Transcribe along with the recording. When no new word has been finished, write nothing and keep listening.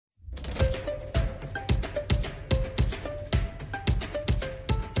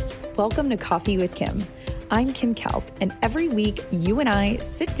Welcome to Coffee with Kim. I'm Kim Kalp, and every week you and I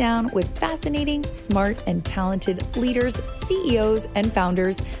sit down with fascinating, smart, and talented leaders, CEOs, and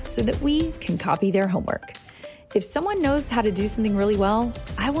founders so that we can copy their homework. If someone knows how to do something really well,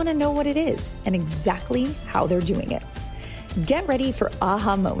 I want to know what it is and exactly how they're doing it. Get ready for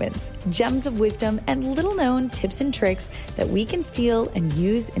aha moments, gems of wisdom, and little-known tips and tricks that we can steal and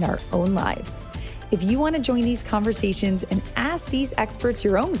use in our own lives. If you want to join these conversations and ask these experts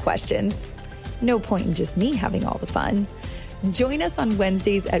your own questions, no point in just me having all the fun. Join us on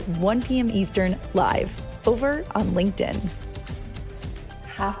Wednesdays at 1 p.m. Eastern live over on LinkedIn.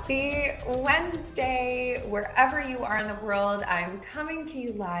 Happy Wednesday, wherever you are in the world. I'm coming to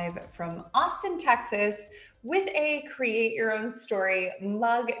you live from Austin, Texas, with a Create Your Own Story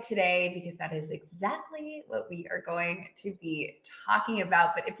mug today, because that is exactly what we are going to be talking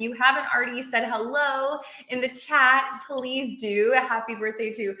about. But if you haven't already said hello in the chat, please do. Happy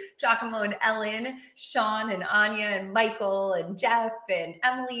birthday to Giacomo and Ellen, Sean and Anya and Michael and Jeff and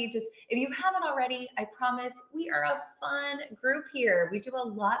Emily. Just if you haven't already, I promise we are a fun group here. We do a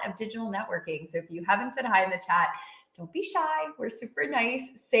lot of digital networking. So if you haven't said hi in the chat, don't be shy. We're super nice.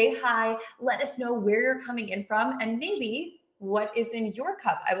 Say hi. Let us know where you're coming in from and maybe what is in your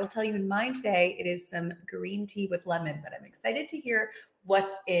cup. I will tell you in mine today, it is some green tea with lemon, but I'm excited to hear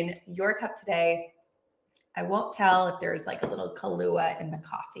what's in your cup today. I won't tell if there's like a little Kahlua in the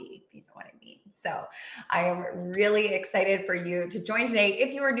coffee, if you know what I mean. So I am really excited for you to join today.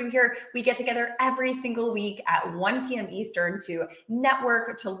 If you are new here, we get together every single week at 1 p.m. Eastern to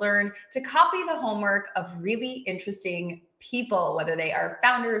network, to learn, to copy the homework of really interesting people, whether they are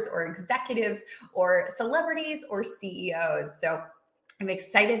founders or executives or celebrities or CEOs. So I'm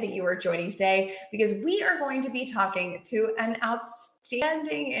excited that you are joining today because we are going to be talking to an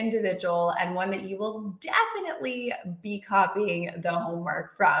outstanding individual and one that you will definitely be copying the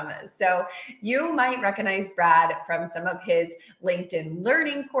homework from. So you might recognize Brad from some of his LinkedIn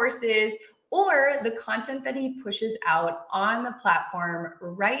learning courses or the content that he pushes out on the platform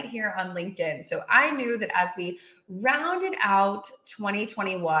right here on LinkedIn. So I knew that as we rounded out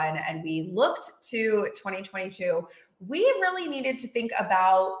 2021 and we looked to 2022, we really needed to think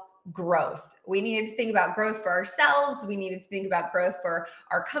about growth. We needed to think about growth for ourselves. We needed to think about growth for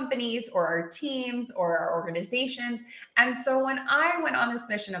our companies or our teams or our organizations. And so when I went on this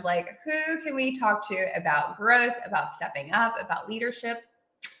mission of like, who can we talk to about growth, about stepping up, about leadership?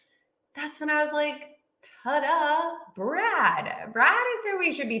 That's when I was like, ta-da, Brad. Brad is who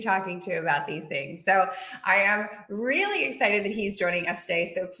we should be talking to about these things. So I am really excited that he's joining us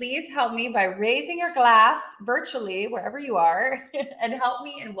today. So please help me by raising your glass virtually, wherever you are, and help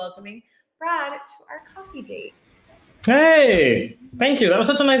me in welcoming Brad to our coffee date. Hey, thank you. That was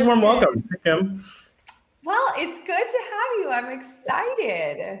such a nice warm welcome, Kim. Well, it's good to have you. I'm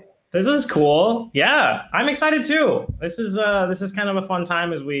excited. This is cool. Yeah, I'm excited too. This is kind of a fun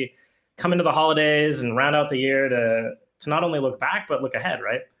time as we come into the holidays and round out the year to not only look back, but look ahead,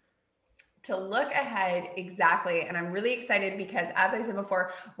 right? To look ahead, exactly. And I'm really excited because, as I said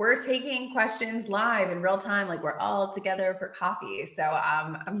before, we're taking questions live in real time, like we're all together for coffee. So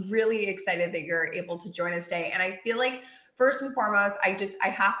I'm really excited that you're able to join us today. And I feel like, first and foremost, I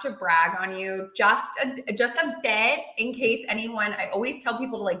have to brag on you just a bit in case anyone, I always tell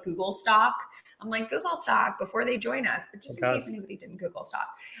people to like Google stock. I'm like, Google stock before they join us, but just in case anybody didn't Google stock.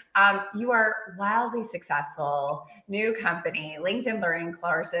 You are wildly successful, new company, LinkedIn learning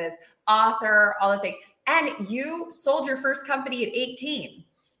courses, author, all the things. And you sold your first company at 18.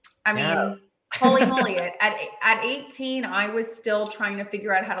 I mean, holy moly. At 18, I was still trying to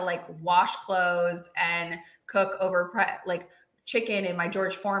figure out how to like wash clothes and cook over like chicken in my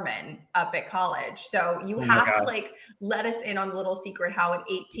George Foreman up at college. So you have to like let us in on the little secret how at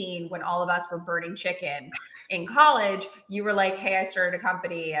 18, when all of us were burning chicken in college, you were like, hey, I started a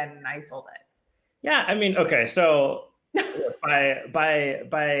company and I sold it. Yeah. I mean, okay. So at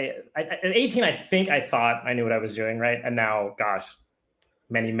 18, I think I thought I knew what I was doing. Right. And now, gosh,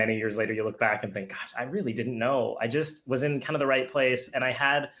 many, many years later, you look back and think, gosh, I really didn't know. I just was in kind of the right place and I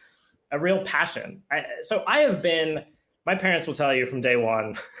had a real passion. My parents will tell you from day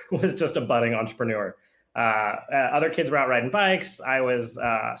one was just a budding entrepreneur. Other kids were out riding bikes. I was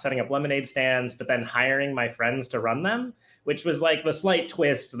setting up lemonade stands, but then hiring my friends to run them, which was like the slight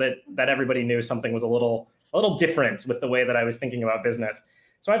twist that everybody knew something was a little different with the way that I was thinking about business.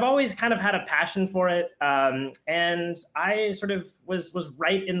 So I've always kind of had a passion for it. And I sort of was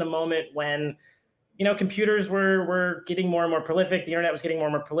right in the moment when, computers were getting more and more prolific. The internet was getting more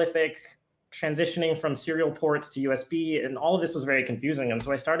and more prolific, transitioning from serial ports to USB, and all of this was very confusing. And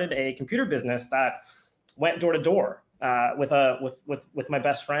so I started a computer business that went door to door with my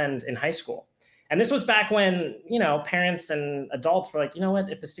best friend in high school. And this was back when, parents and adults were like, you know what,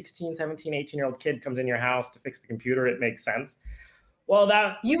 if a 16, 17, 18-year-old kid comes in your house to fix the computer, it makes sense.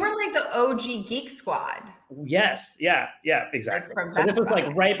 Well, you were like the OG Geek Squad. Yes. Yeah, exactly. So this was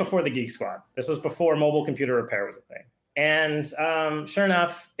like right before the Geek Squad. This was before mobile computer repair was a thing. And sure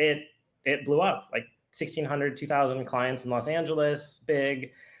enough, it blew up, like 1,600, 2,000 clients in Los Angeles,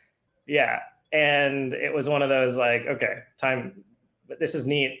 big. Yeah. And it was one of those like, okay, this is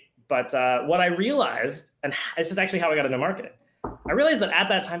neat. But what I realized, and this is actually how I got into marketing, I realized that at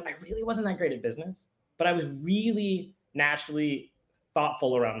that time, I really wasn't that great at business, but I was really naturally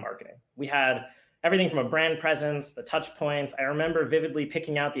thoughtful around marketing. We had everything from a brand presence, the touch points. I remember vividly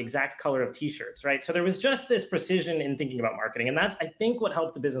picking out the exact color of t-shirts, right? So there was just this precision in thinking about marketing. And that's, I think, what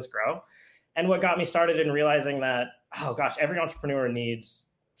helped the business grow and what got me started in realizing that, oh gosh, every entrepreneur needs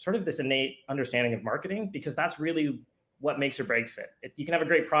sort of this innate understanding of marketing, because that's really what makes or breaks it. You can have a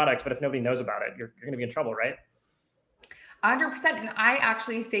great product, but if nobody knows about it, you're going to be in trouble, right? 100%. And I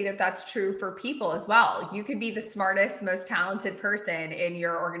actually say that that's true for people as well. You could be the smartest, most talented person in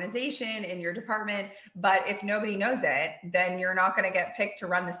your organization, in your department, but if nobody knows it, then you're not going to get picked to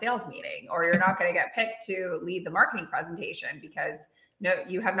run the sales meeting, or you're not going to get picked to lead the marketing presentation, because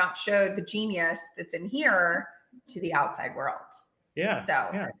you have not showed the genius that's in here to the outside world. Yeah. So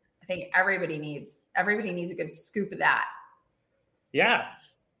yeah. I think everybody needs a good scoop of that. Yeah.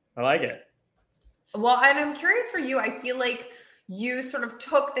 I like it. Well, and I'm curious for you, I feel like you sort of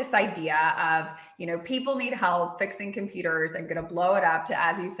took this idea of, people need help fixing computers and going to blow it up to,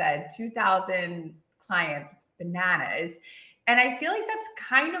 as you said, 2,000 clients. It's bananas. And I feel like that's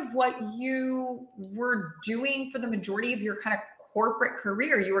kind of what you were doing for the majority of your kind of corporate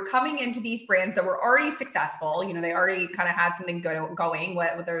career. You were coming into these brands that were already successful. They already kind of had something good going,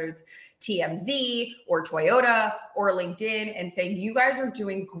 whether it's TMZ or Toyota or LinkedIn, and saying, you guys are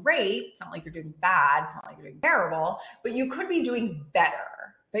doing great. It's not like you're doing bad. It's not like you're doing terrible, but you could be doing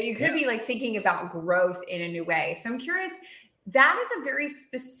better. But you could be like thinking about growth in a new way. So I'm curious, that is a very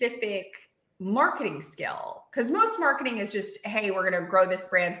specific marketing skill, because most marketing is just, hey, we're going to grow this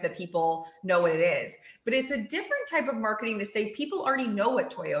brand so that people know what it is. But it's a different type of marketing to say people already know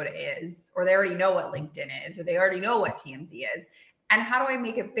what Toyota is, or they already know what LinkedIn is, or they already know what TMZ is. And how do I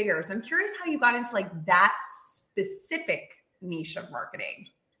make it bigger? So I'm curious how you got into like that specific niche of marketing.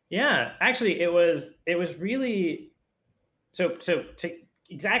 Yeah, actually, it was really so to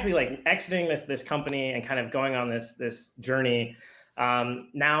exactly like exiting this company and kind of going on this journey.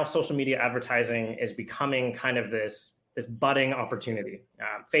 Now social media advertising is becoming kind of this budding opportunity.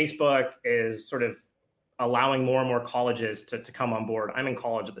 Facebook is sort of allowing more and more colleges to come on board. I'm in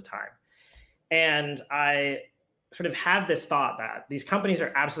college at the time. And I sort of have this thought that these companies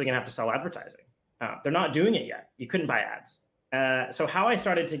are absolutely going to have to sell advertising. They're not doing it yet. You couldn't buy ads. So how I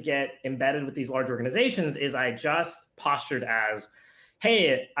started to get embedded with these large organizations is I just postured as,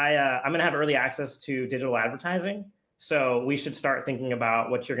 hey, I'm going to have early access to digital advertising. So we should start thinking about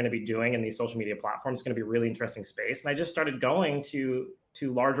what you're going to be doing in these social media platforms. It's going to be a really interesting space. And I just started going to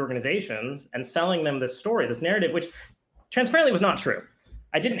large organizations and selling them this story, this narrative, which transparently was not true.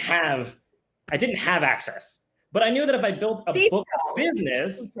 I didn't have access. But I knew that if I built a book of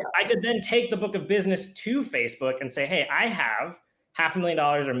business, I could then take the book of business to Facebook and say, hey, I have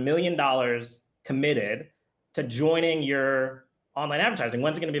 $500,000 or $1 million committed to joining your online advertising.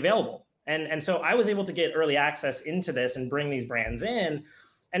 When's it going to be available? And so I was able to get early access into this and bring these brands in.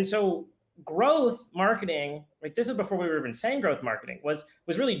 And so growth marketing, like this is before we were even saying growth marketing, was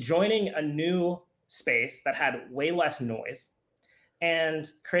really joining a new space that had way less noise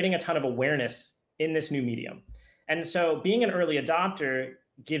and creating a ton of awareness in this new medium. And so being an early adopter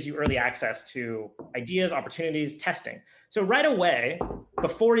gives you early access to ideas, opportunities, testing. So right away,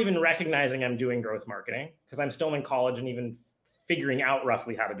 before even recognizing I'm doing growth marketing, because I'm still in college and even figuring out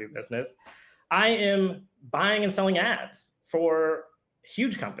roughly how to do business, I am buying and selling ads for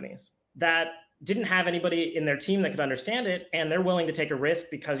huge companies that didn't have anybody in their team that could understand it. And they're willing to take a risk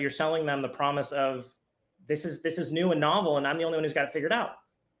because you're selling them the promise of this is new and novel, and I'm the only one who's got it figured out.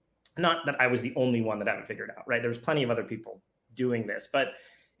 Not that I was the only one that had it figured out, right? There's plenty of other people doing this, but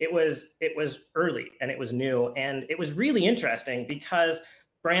it was early and it was new. And it was really interesting because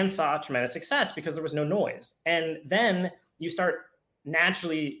brands saw tremendous success because there was no noise. And then you start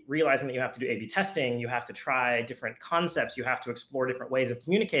naturally realizing that you have to do A/B testing, you have to try different concepts, you have to explore different ways of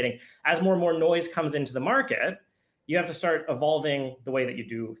communicating. As more and more noise comes into the market, you have to start evolving the way that you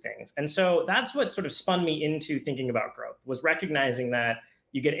do things. And so that's what sort of spun me into thinking about growth, was recognizing that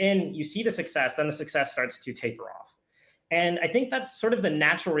you get in, you see the success, then the success starts to taper off. And I think that's sort of the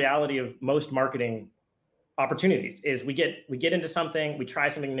natural reality of most marketing opportunities is we get into something, we try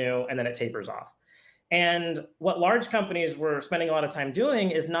something new, and then it tapers off. And what large companies were spending a lot of time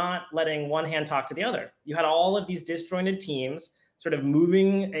doing is not letting one hand talk to the other. You had all of these disjointed teams sort of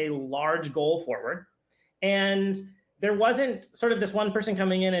moving a large goal forward. And there wasn't sort of this one person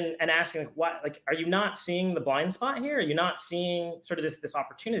coming in and asking, like, what, like, are you not seeing the blind spot here? Are you not seeing sort of this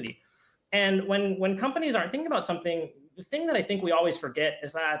opportunity? And when companies aren't thinking about something, the thing that I think we always forget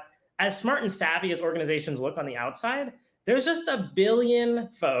is that as smart and savvy as organizations look on the outside, there's just a billion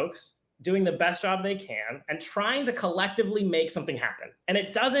folks doing the best job they can and trying to collectively make something happen. And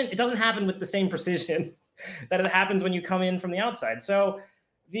it doesn't happen with the same precision that it happens when you come in from the outside. So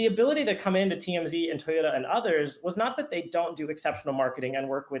the ability to come into TMZ and Toyota and others was not that they don't do exceptional marketing and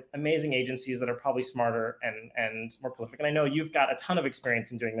work with amazing agencies that are probably smarter and more prolific. And I know you've got a ton of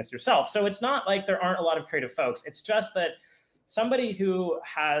experience in doing this yourself. So it's not like there aren't a lot of creative folks. It's just that somebody who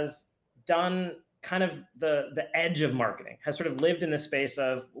has done kind of the edge of marketing, has sort of lived in the space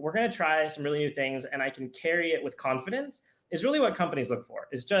of, we're going to try some really new things and I can carry it with confidence, is really what companies look for.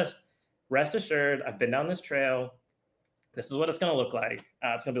 Is just rest assured, I've been down this trail. This is what it's going to look like.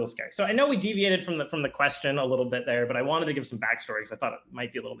 It's going to be a little scary. So I know we deviated from the question a little bit there, but I wanted to give some backstory because I thought it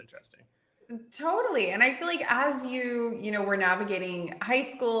might be a little interesting. Totally. And I feel like as you were navigating high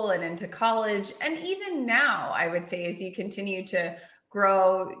school and into college, and even now, I would say, as you continue to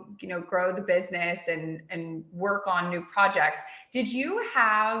grow the business and work on new projects, did you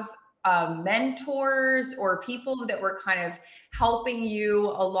have mentors or people that were kind of helping you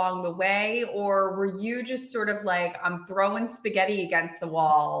along the way? Or were you just sort of like, I'm throwing spaghetti against the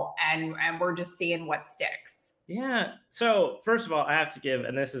wall and we're just seeing what sticks? Yeah. So first of all, I have to give,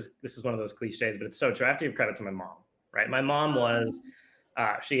 and this is one of those cliches, but it's so true. I have to give credit to my mom, right? My mom was,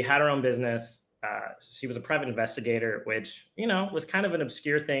 she had her own business. She was a private investigator, which, was kind of an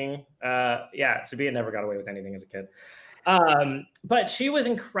obscure thing. Sabia never got away with anything as a kid. But she was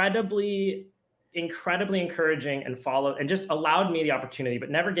incredibly encouraging and just allowed me the opportunity, but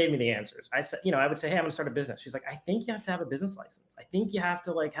never gave me the answers. I said, I would say, hey, I'm going to start a business. She's like, I think you have to have a business license. I think you have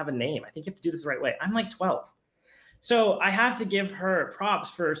to have a name. I think you have to do this the right way. I'm like 12. So I have to give her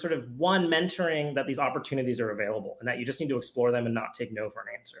props for sort of mentoring that these opportunities are available and that you just need to explore them and not take no for an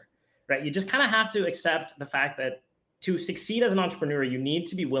answer, right? You just kind of have to accept the fact that to succeed as an entrepreneur, you need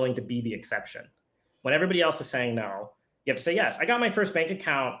to be willing to be the exception. When everybody else is saying no, you have to say yes. I got my first bank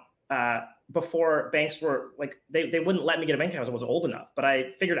account before banks were like, they wouldn't let me get a bank account because I wasn't old enough. But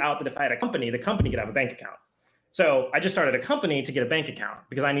I figured out that if I had a company, the company could have a bank account. So I just started a company to get a bank account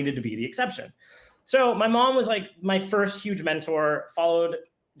because I needed to be the exception. So my mom was like my first huge mentor, followed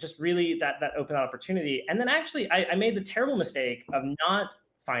just really that open opportunity. And then actually I made the terrible mistake of not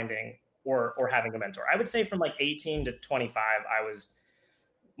finding or having a mentor. I would say from like 18 to 25,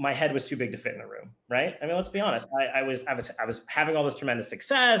 my head was too big to fit in the room, right? I mean, let's be honest. I was having all this tremendous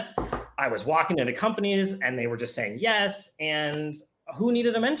success. I was walking into companies and they were just saying yes. And who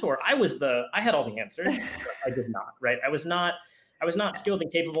needed a mentor? I had all the answers. I did not, right? I was not skilled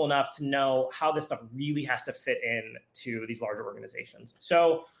and capable enough to know how this stuff really has to fit in to these larger organizations.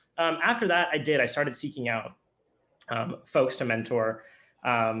 So after that, I started seeking out folks to mentor.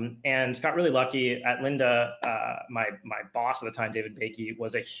 And got really lucky at Linda. My boss at the time, David Bakey,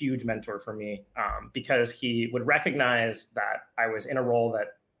 was a huge mentor for me because he would recognize that I was in a role that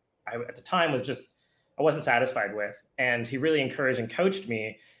I, at the time, I wasn't satisfied with. And he really encouraged and coached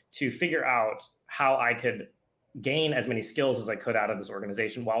me to figure out how I could gain as many skills as I could out of this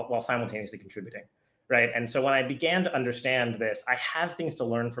organization while simultaneously contributing, right? And so when I began to understand this, I have things to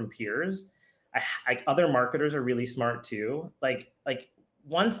learn from peers. Other marketers are really smart too. Like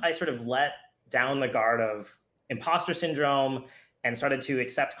once I sort of let down the guard of imposter syndrome and started to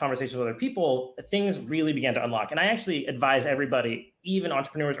accept conversations with other people, things really began to unlock. And I actually advise everybody, even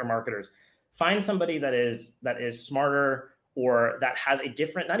entrepreneurs or marketers, find somebody that is smarter or that has a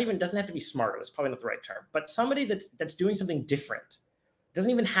different, doesn't have to be smarter. That's probably not the right term, but somebody that's doing something different. It doesn't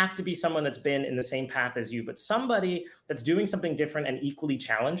even have to be someone that's been in the same path as you, but somebody that's doing something different and equally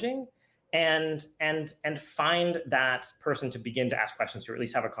challenging. And find that person to begin to ask questions to, or at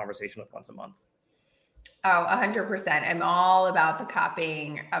least have a conversation with once a month. Oh, 100%. I'm all about the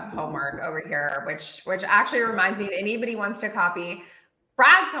copying of homework over here, which actually reminds me, if anybody wants to copy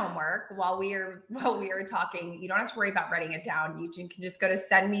Brad's homework while we are talking, you don't have to worry about writing it down. You can just go to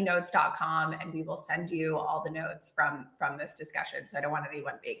sendmenotes.com and we will send you all the notes from this discussion. So I don't want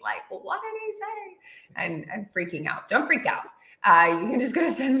anyone being like, well, what did he say? And freaking out. Don't freak out. You can just go to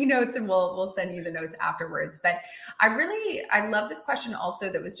send me notes and we'll send you the notes afterwards. But I love this question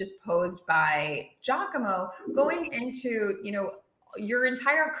also that was just posed by Giacomo, going into, your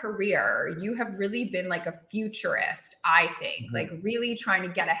entire career, you have really been like a futurist, I think, Mhm. like really trying to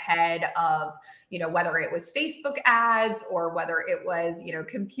get ahead of, whether it was Facebook ads or whether it was,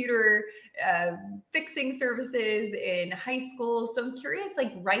 computer fixing services in high school. So I'm curious,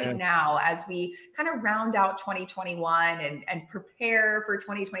 like right now, as we kind of round out 2021 and prepare for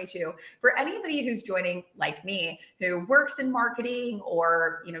 2022, for anybody who's joining like me, who works in marketing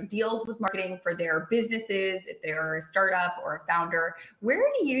or, deals with marketing for their businesses, if they're a startup or a founder, where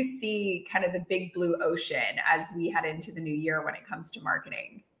do you see kind of the big blue ocean as we head into the new year when it comes to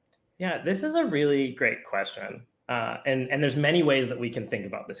marketing? Yeah, this is a really great question. And there's many ways that we can think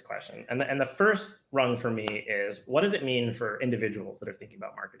about this question. And the first rung for me is, what does it mean for individuals that are thinking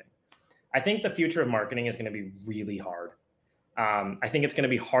about marketing? I think the future of marketing is going to be really hard. I think it's going to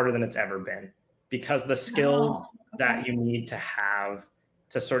be harder than it's ever been, because the skills that you need to have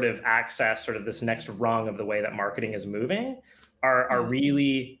to sort of access sort of this next rung of the way that marketing is moving are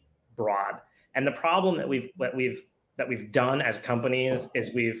really broad. And the problem that we've done as companies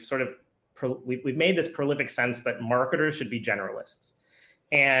is we've made this prolific sense that marketers should be generalists,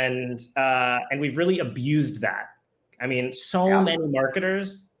 and we've really abused that. I mean, many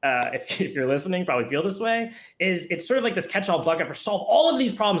marketers, if you're listening, probably feel this way. It's sort of like this catch-all bucket for solve all of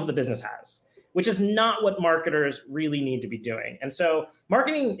these problems that the business has, which is not what marketers really need to be doing. And so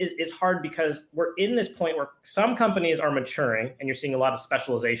marketing is hard because we're in this point where some companies are maturing, and you're seeing a lot of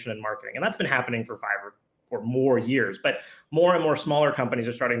specialization in marketing, and that's been happening for 5 or more years. But more and more smaller companies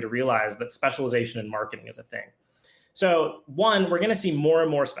are starting to realize that specialization in marketing is a thing. So one, we're going to see more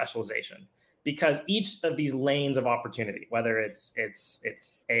and more specialization, because each of these lanes of opportunity, whether it's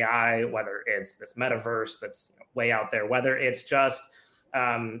AI, whether it's this metaverse that's way out there, whether it's just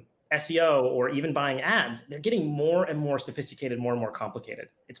SEO or even buying ads, they're getting more and more sophisticated, more and more complicated.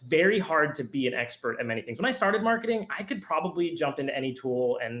 It's very hard to be an expert at many things. When I started marketing, I could probably jump into any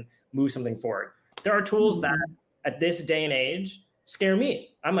tool and move something forward. There are tools that at this day and age scare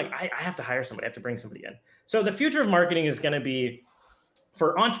me. I'm like, I have to hire somebody, I have to bring somebody in. So the future of marketing is going to be,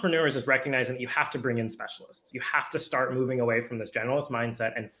 for entrepreneurs, is recognizing that you have to bring in specialists. You have to start moving away from this generalist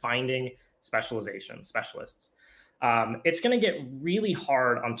mindset and finding specialists. It's going to get really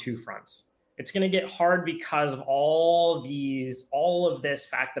hard on two fronts. It's going to get hard because of all of this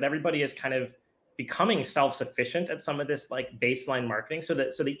fact that everybody is kind of becoming self-sufficient at some of this like baseline marketing. So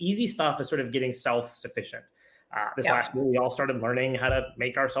the easy stuff is sort of getting self-sufficient. Last year, we all started learning how to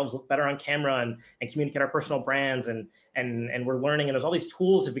make ourselves look better on camera and communicate our personal brands. And we're learning, and there's all these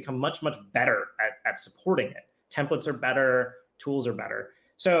tools have become much, much better at supporting it. Templates are better, tools are better.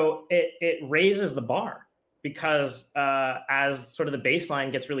 So it raises the bar, because as sort of the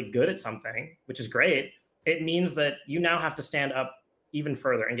baseline gets really good at something, which is great, it means that you now have to stand up even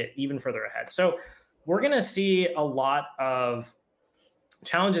further and get even further ahead. So we're going to see a lot of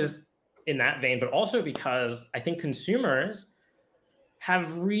challenges in that vein, but also because I think consumers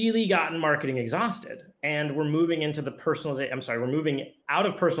have really gotten marketing exhausted, and we're moving into we're moving out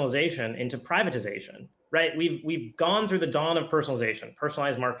of personalization into privatization, right? We've gone through the dawn of personalization,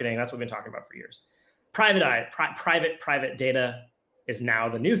 personalized marketing. That's what we've been talking about for years. Private data is now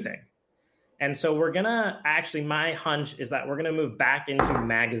the new thing. And so my hunch is that we're going to move back into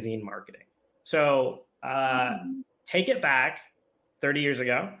magazine marketing. So take it back 30 years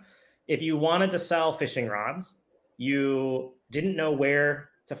ago. If you wanted to sell fishing rods, you didn't know where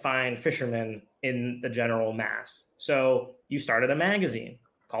to find fishermen in the general mass. So you started a magazine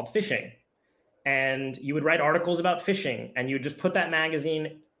called Fishing, and you would write articles about fishing, and you would just put that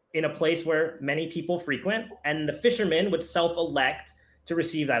magazine in a place where many people frequent, and the fishermen would self-elect to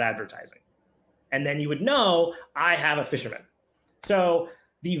receive that advertising. And then you would know, I have a fisherman. So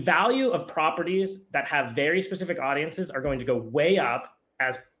the value of properties that have very specific audiences are going to go way up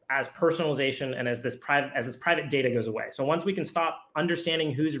as personalization and as this private data goes away. So once we can stop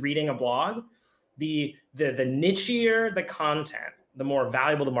understanding who's reading a blog, the nichier the content, the more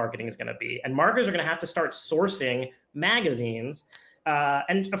valuable the marketing is going to be. And marketers are going to have to start sourcing magazines.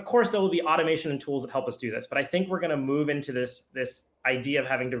 And of course, there will be automation and tools that help us do this. But I think we're going to move into this idea of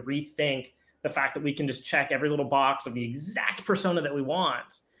having to rethink the fact that we can just check every little box of the exact persona that we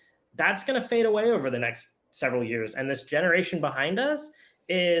want. That's going to fade away over the next several years. And this generation behind us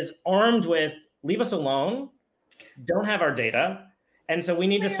is armed with, leave us alone, don't have our data. And so we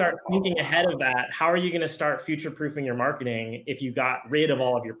need to start thinking ahead of that. How are you going to start future-proofing your marketing if you got rid of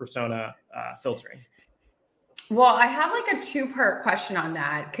all of your persona filtering? Well, I have like a two-part question on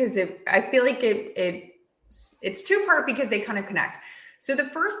that, because I feel like it's two-part because they kind of connect. So the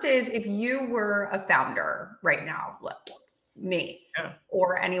first is, if you were a founder right now, me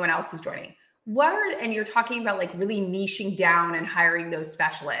or anyone else who's joining, and you're talking about like really niching down and hiring those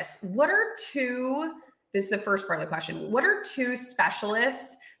specialists. This is the first part of the question. What are two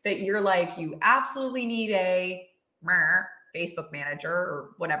specialists that you're like, you absolutely need a Facebook manager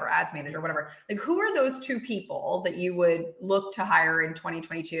or whatever, ads manager, whatever. Like, who are those two people that you would look to hire in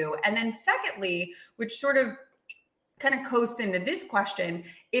 2022? And then secondly, which sort of kind of coasts into this question,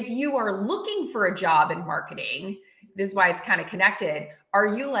 if you are looking for a job in marketing, this is why it's kind of connected.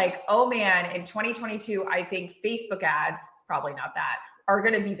 Are you like, oh man, in 2022, I think Facebook ads, probably not that, are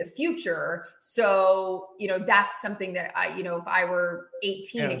going to be the future. So, that's something that if I were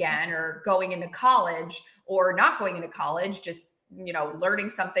 18 again, or going into college or not going into college, just, learning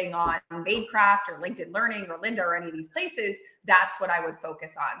something on Madecraft or LinkedIn Learning or Lynda or any of these places, that's what I would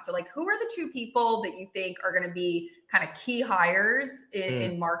focus on. So like, who are the two people that you think are going to be kind of key hires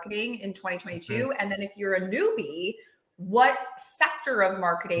in marketing in 2022? Mm-hmm. And then if you're a newbie, what sector of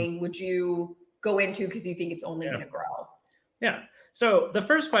marketing would you go into because you think it's only going to grow? Yeah. So the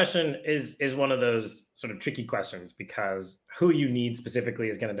first question is one of those sort of tricky questions, because who you need specifically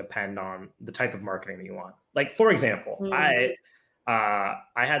is going to depend on the type of marketing that you want. Like, for example,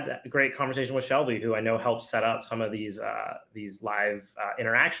 I had that great conversation with Shelby, who I know helped set up some of these live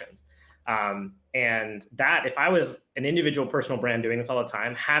interactions. And that, if I was an individual personal brand doing this all the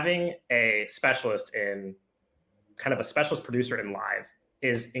time, having a specialist in kind of a specialist producer in live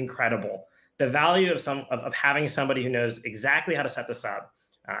is incredible. The value of having somebody who knows exactly how to set this up.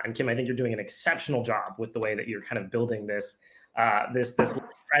 And Kim, I think you're doing an exceptional job with the way that you're kind of building this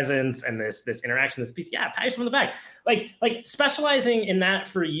presence and this interaction, this piece. Yeah, pat yourself on the back. Like specializing in that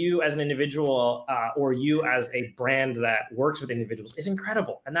for you as an individual or you as a brand that works with individuals is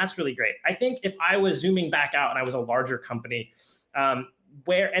incredible. And that's really great. I think if I was zooming back out and I was a larger company,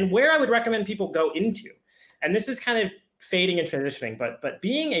 where I would recommend people go into, and this is kind of fading and transitioning, but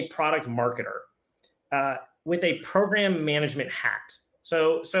being a product marketer with a program management hat.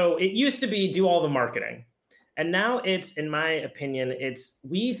 So it used to be do all the marketing. And now it's, in my opinion,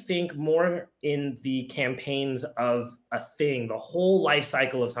 we think more in the campaigns of a thing, the whole life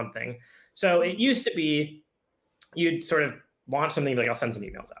cycle of something. So it used to be you'd sort of launch something like, I'll send some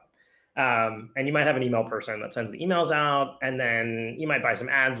emails out. And you might have an email person that sends the emails out, and then you might buy some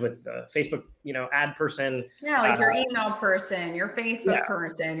ads with the Facebook, ad person. Yeah, like your email person, your Facebook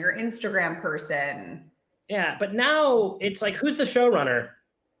person, your Instagram person. Yeah, but now it's like, who's the showrunner?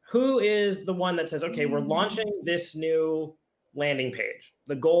 Who is the one that says, okay, we're launching this new landing page.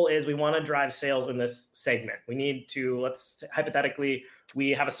 The goal is we want to drive sales in this segment. We need to, hypothetically, we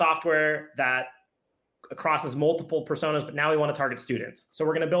have a software that crosses multiple personas, but now we want to target students. So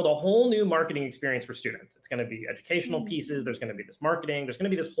we're going to build a whole new marketing experience for students. It's going to be educational pieces. There's going to be this marketing. There's going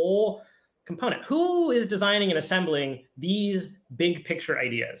to be this whole component. Who is designing and assembling these big picture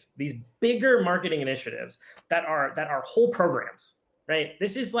ideas, these bigger marketing initiatives that are whole programs, right?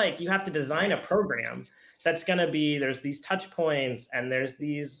 This is like, you have to design a program that's going to be, there's these touch points and there's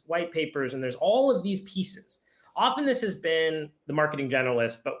these white papers and there's all of these pieces. Often this has been the marketing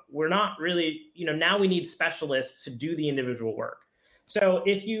generalist, but we're not really, now we need specialists to do the individual work. So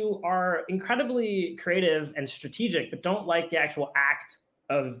if you are incredibly creative and strategic, but don't like the actual act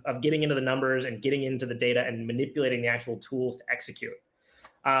of getting into the numbers and getting into the data and manipulating the actual tools to execute,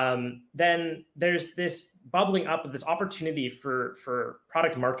 then there's this bubbling up of this opportunity for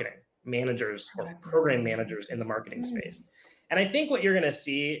product marketing managers or program managers in the marketing space. And I think what you're going to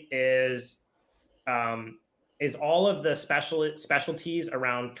see is all of the specialties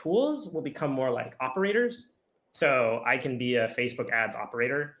around tools will become more like operators. So I can be a Facebook ads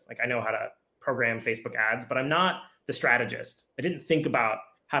operator. Like, I know how to program Facebook ads, but I'm not the strategist. I didn't think about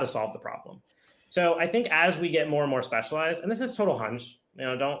how to solve the problem. So I think as we get more and more specialized, and this is total hunch,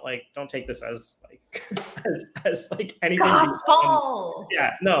 don't take this as like anything. Gospel.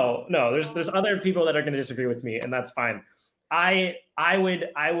 Yeah, no. There's other people that are going to disagree with me, and that's fine. I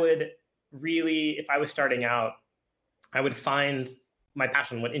would really, if I was starting out, I would find my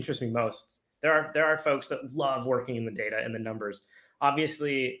passion, what interests me most. There are folks that love working in the data and the numbers.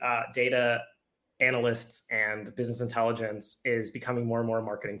 Obviously, data analysts and business intelligence is becoming more and more a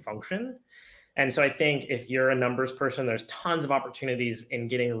marketing function. And so I think if you're a numbers person, there's tons of opportunities in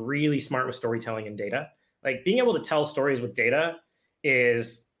getting really smart with storytelling and data. Like, being able to tell stories with data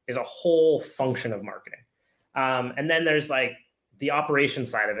is a whole function of marketing. And then there's like the operation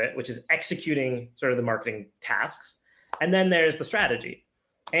side of it, which is executing sort of the marketing tasks. And then there's the strategy.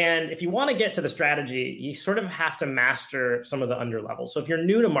 And if you want to get to the strategy, you sort of have to master some of the under levels. So if you're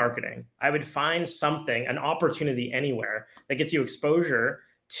new to marketing, I would find something, an opportunity anywhere that gets you exposure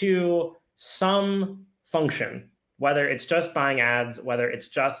to some function whether it's just buying ads, whether it's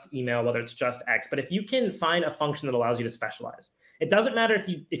just email, whether it's just X. But if you can find a function that allows you to specialize, it doesn't matter if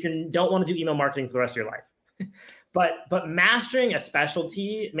you don't want to do email marketing for the rest of your life. But mastering a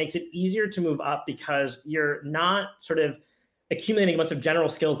specialty makes it easier to move up because you're not sort of accumulating a bunch of general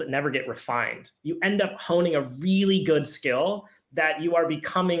skills that never get refined. You end up honing a really good skill that you are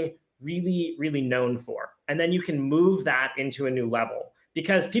becoming really, really known for. And then you can move that into a new level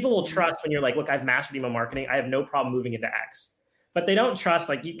because people will trust when you're like, look, I've mastered email marketing. I have no problem moving into X. But they don't trust,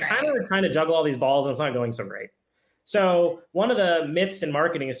 like you kind of are trying to juggle all these balls and it's not going so great. So one of the myths in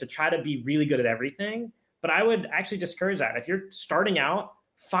marketing is to try to be really good at everything. But I would actually discourage that. If you're starting out,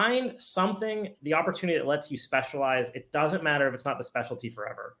 find something, the opportunity that lets you specialize. It doesn't matter if it's not the specialty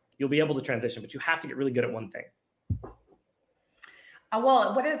forever. You'll be able to transition, but you have to get really good at one thing.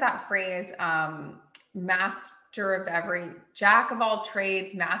 Well, what is that phrase? Master of jack of all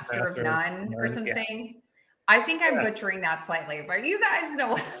trades, master of none, or something. Yeah. I think I'm butchering that slightly, but you guys know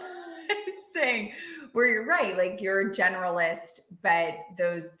what I'm saying. Where you're right, like you're a generalist, but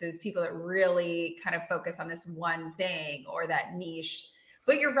those people that really kind of focus on this one thing or that niche.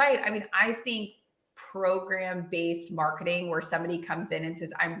 But you're right. I mean, I think program-based marketing where somebody comes in and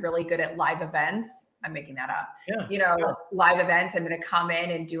says, I'm really good at live events. I'm making that up. Live events. I'm going to come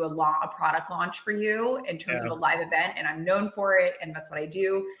in and do a product launch for you in terms of a live event. And I'm known for it. And that's what I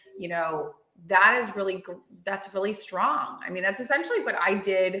do. That's really strong. I mean, that's essentially what I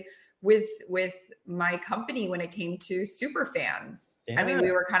did with my company when it came to super fans. I mean,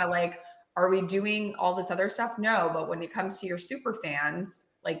 we were kind of like, are we doing all this other stuff? No, but when it comes to your super fans,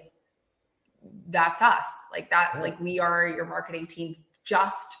 like that's us, like that, like we are your marketing team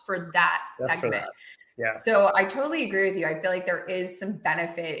just for that segment. Yeah. So I totally agree with you. I feel like there is some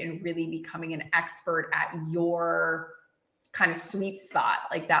benefit in really becoming an expert at your kind of sweet spot,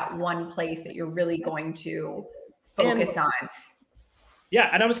 like that one place that you're really going to focus on. Yeah.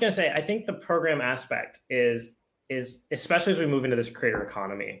 And I was going to say, I think the program aspect is especially as we move into this creator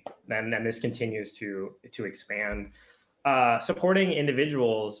economy, then this continues to expand, supporting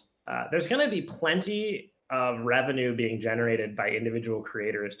individuals. There's going to be plenty of revenue being generated by individual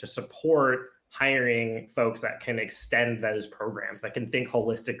creators to support hiring folks that can extend those programs, that can think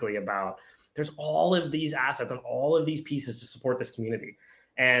holistically about, there's all of these assets and all of these pieces to support this community.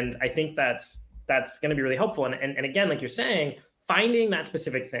 And I think that's going to be really helpful. And again, like you're saying, finding that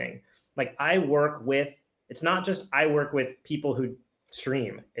specific thing. Like it's not just I work with people who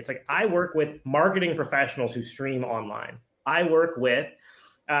stream. It's like I work with marketing professionals who stream online. I work with,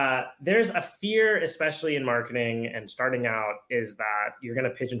 there's a fear, especially in marketing and starting out, is that you're going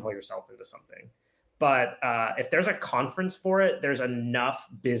to pigeonhole yourself into something. But if there's a conference for it, there's enough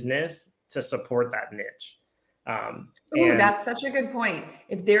business to support that niche. That's such a good point.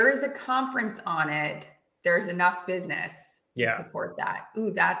 If there is a conference on it, there's enough business to support that.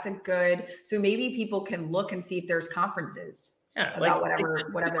 That's a good, so maybe people can look and see if there's conferences about whatever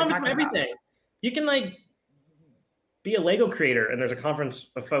they're talking about. You can be a Lego creator and there's a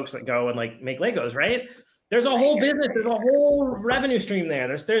conference of folks that go and make Legos, right? There's a whole business, there's a whole revenue stream there.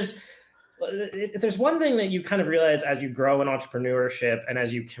 There's one thing that you kind of realize as you grow in entrepreneurship and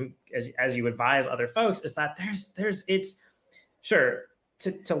as you advise other folks is that it's sure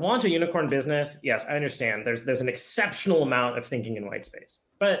to launch a unicorn business. Yes, I understand. There's an exceptional amount of thinking in white space,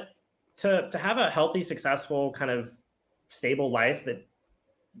 but to have a healthy, successful, kind of stable life that,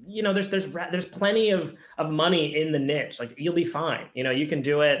 there's plenty of money in the niche. Like you'll be fine. You can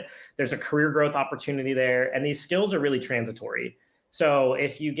do it. There's a career growth opportunity there. And these skills are really transitory. So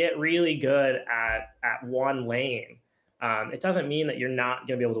if you get really good at one lane, it doesn't mean that you're not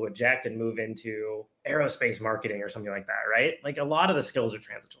going to be able to eject and move into aerospace marketing or something like that, right? Like a lot of the skills are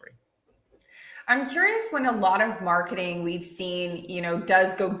transitory. I'm curious when a lot of marketing we've seen,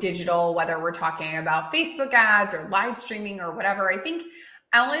 does go digital, whether we're talking about Facebook ads or live streaming or whatever. I think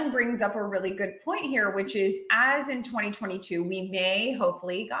Ellen brings up a really good point here, which is as in 2022, we may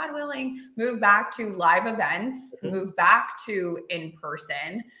hopefully, God willing, move back to live events, move back to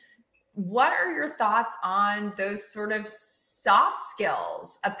in-person. What are your thoughts on those sort of soft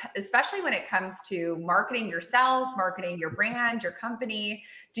skills, especially when it comes to marketing yourself, marketing your brand, your company?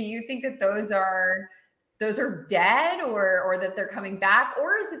 Do you think that those are dead or that they're coming back?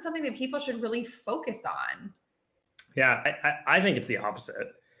 Or is it something that people should really focus on? Yeah, I think it's the opposite.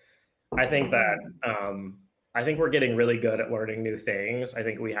 I think that I think we're getting really good at learning new things. I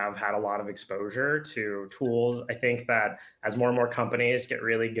think we have had a lot of exposure to tools. I think that as more and more companies get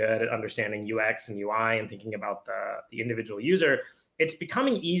really good at understanding UX and UI and thinking about the individual user, it's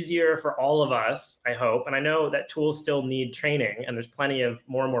becoming easier for all of us, I hope. And I know that tools still need training and there's plenty of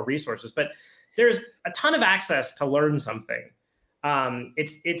more and more resources, but there's a ton of access to learn something.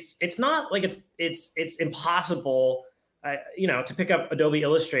 It's not like it's impossible, to pick up Adobe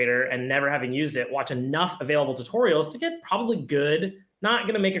Illustrator and never having used it, watch enough available tutorials to get probably good. Not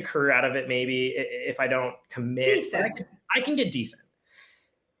going to make a career out of it, maybe, if I don't commit. Decent. I can get decent.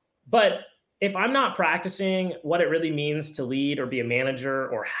 But if I'm not practicing what it really means to lead or be a manager,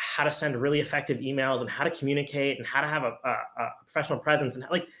 or how to send really effective emails and how to communicate and how to have a professional presence,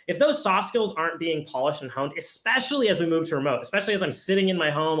 and if those soft skills aren't being polished and honed, especially as we move to remote, especially as I'm sitting in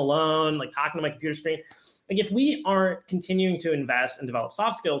my home alone, talking to my computer screen, if we aren't continuing to invest and develop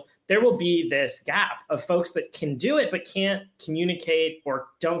soft skills, there will be this gap of folks that can do it but can't communicate or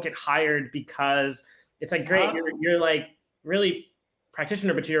don't get hired because it's great, you're really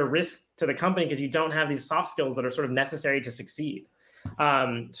practitioner, but you're a risk to the company because you don't have these soft skills that are sort of necessary to succeed.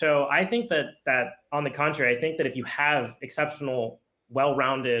 So I think that on the contrary, I think that if you have exceptional,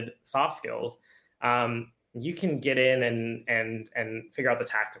 well-rounded soft skills, you can get in and figure out the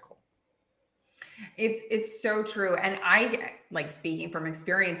tactical. It's so true. And I, speaking from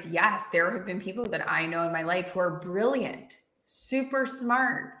experience, yes, there have been people that I know in my life who are brilliant, super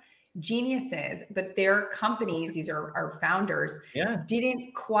smart, geniuses, but their companies, these are founders,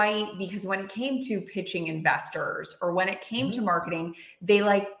 didn't quite, because when it came to pitching investors or when it came to marketing,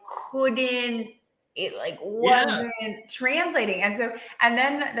 they couldn't, it wasn't translating. And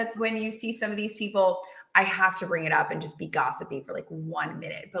then that's when you see some of these people. I have to bring it up and just be gossipy for 1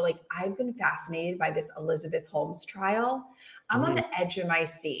 minute. But I've been fascinated by this Elizabeth Holmes trial. I'm on the edge of my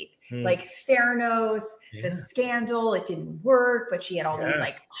seat. Theranos, the scandal, it didn't work, but she had all these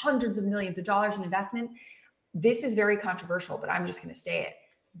hundreds of millions of dollars in investment. This is very controversial, but I'm just going to say it.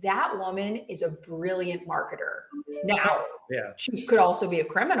 That woman is a brilliant marketer. Now, she could also be a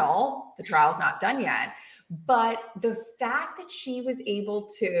criminal. The trial's not done yet. But the fact that she was able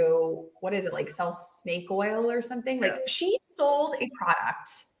to, sell snake oil or something, she sold a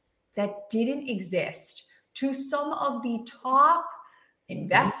product that didn't exist to some of the top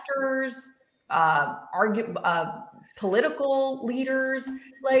investors, political leaders.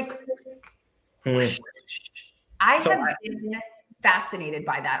 I have been fascinated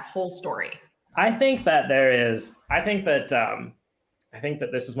by that whole story. I think that this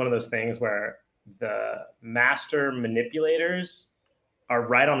is one of those things where the master manipulators are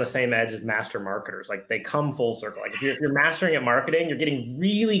right on the same edge as master marketers. They come full circle. If you're mastering at marketing, you're getting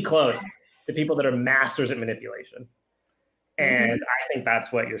really close to people that are masters at manipulation. And I think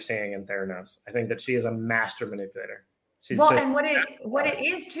that's what you're seeing in Theranos. I think that she is a master manipulator. And what it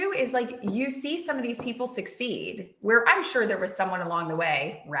is too is you see some of these people succeed, where I'm sure there was someone along the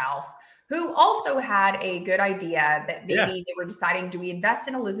way, Ralph, who also had a good idea that maybe they were deciding, do we invest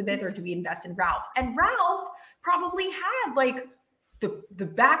in Elizabeth or do we invest in Ralph? And Ralph probably had the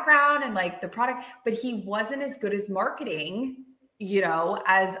background and the product, but he wasn't as good as marketing,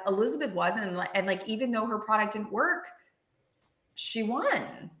 as Elizabeth was. And even though her product didn't work, she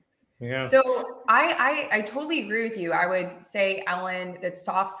won. Yeah. So I totally agree with you. I would say, Ellen, that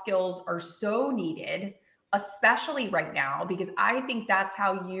soft skills are so needed, especially right now, because I think that's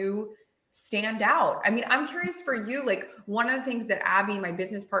how you stand out. I mean, I'm curious for you, one of the things that Abby, my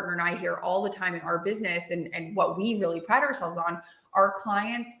business partner, and I hear all the time in our business, and what we really pride ourselves on, our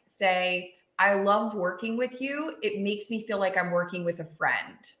clients say, I love working with you. It makes me feel like I'm working with a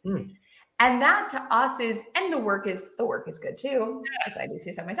friend. And that to us is, and the work is good too, if I do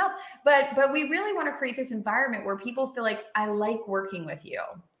say so myself, but we really want to create this environment where people feel like, I like working with you.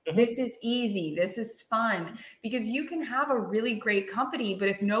 This is easy. This is fun, because you can have a really great company, but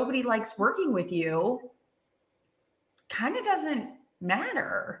if nobody likes working with you, kind of doesn't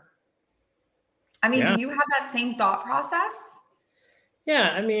matter. I mean, do you have that same thought process?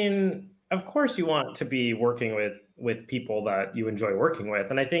 Yeah. I mean, of course you want to be working with people that you enjoy working with.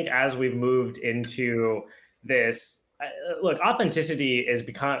 And I think as we've moved into this, look, authenticity has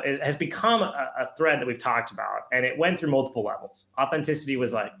become a thread that we've talked about, and it went through multiple levels. Authenticity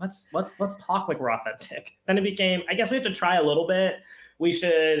was let's talk like we're authentic. Then it became, I guess we have to try a little bit. We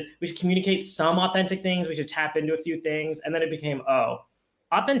should communicate some authentic things. We should tap into a few things. And then it became,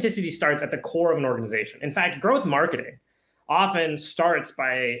 authenticity starts at the core of an organization. In fact, growth marketing often starts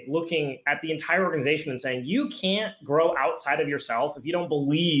by looking at the entire organization and saying, you can't grow outside of yourself if you don't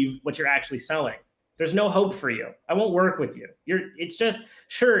believe what you're actually selling. There's no hope for you. I won't work with you. It's just,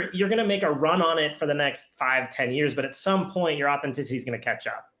 sure, you're going to make a run on it for the next 5-10 years, but at some point your authenticity is going to catch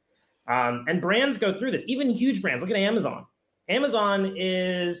up. And brands go through this, even huge brands. Look at Amazon. Amazon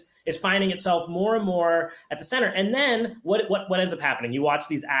is is finding itself more and more at the center. And then what ends up happening? You watch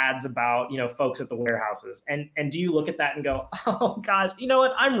these ads about, folks at the warehouses, and do you look at that and go, oh gosh, you know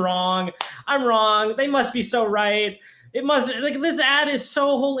what? I'm wrong. They must be so right. It must, like, this ad is so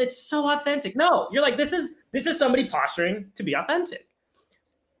whole. It's so authentic. No, you're like, this is somebody posturing to be authentic.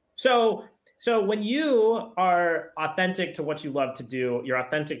 So when you are authentic to what you love to do, you're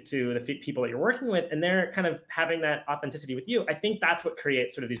authentic to the people that you're working with, and they're kind of having that authenticity with you. I think that's what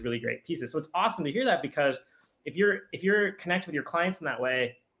creates sort of these really great pieces. So it's awesome to hear that, because if you're connected with your clients in that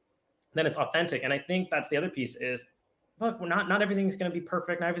way, then it's authentic. And I think that's the other piece is, look, not everything's going to be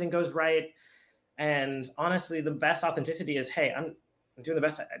perfect. Not everything goes right. And honestly, the best authenticity is, hey, I'm doing the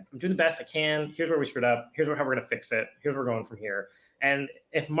best. I'm doing the best I can. Here's where we screwed up. Here's how we're going to fix it. Here's where we're going from here. And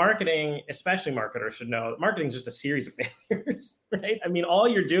if marketing, especially marketers, should know, marketing is just a series of failures, right? I mean, all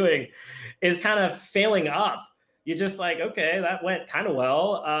you're doing is kind of failing up. You're just like, okay, that went kind of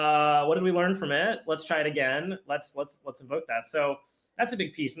well. What did we learn from it? Let's try it again. Let's invoke that. So that's a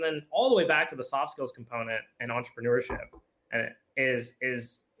big piece. And then all the way back to the soft skills component and entrepreneurship, and it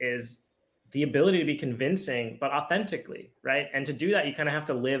is the ability to be convincing, but authentically, right? And to do that, you kind of have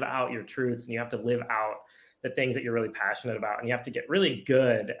to live out your truths, and you have to live out the things that you're really passionate about. And you have to get really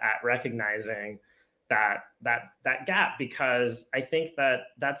good at recognizing that gap, because I think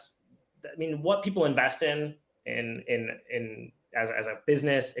what people invest in as a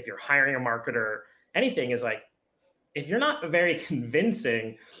business, if you're hiring a marketer, anything, is like, if you're not very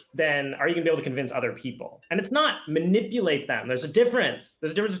convincing, then are you gonna be able to convince other people? And it's not manipulate them. There's a difference.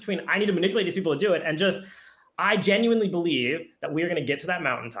 There's a difference between I need to manipulate these people to do it, and just, I genuinely believe that we're gonna get to that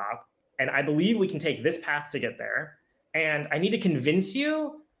mountaintop, and I believe we can take this path to get there. And I need to convince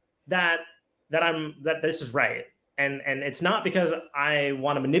you that this is right. And it's not because I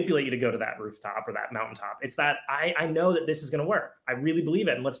want to manipulate you to go to that rooftop or that mountaintop. It's that I know that this is going to work. I really believe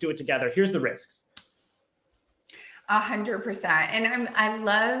it. And let's do it together. Here's the risks. 100%. And I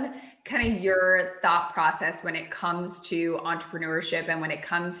love kind of your thought process when it comes to entrepreneurship and when it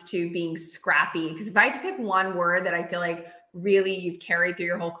comes to being scrappy. Because if I had to pick one word that I feel like really you've carried through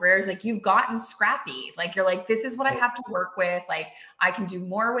your whole career, is like, you've gotten scrappy. Like, you're like, this is what I have to work with. Like, I can do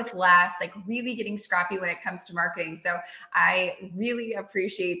more with less, like really getting scrappy when it comes to marketing. So I really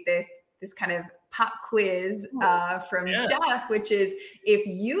appreciate this kind of pop quiz from Jeff, which is, if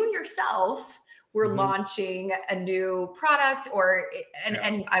you yourself were launching a new product,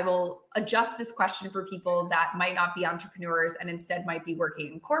 and I will adjust this question for people that might not be entrepreneurs and instead might be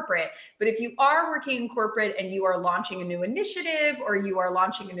working in corporate. But if you are working in corporate and you are launching a new initiative, or you are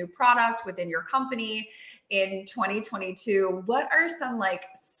launching a new product within your company in 2022, what are some like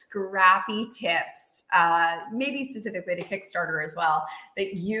scrappy tips, maybe specifically to Kickstarter as well,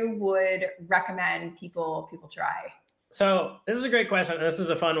 that you would recommend people try? So this is a great question, and this is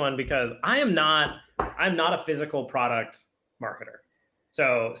a fun one, because I'm not a physical product marketer.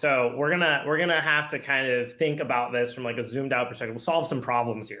 So we're gonna have to kind of think about this from like a zoomed out perspective. We'll solve some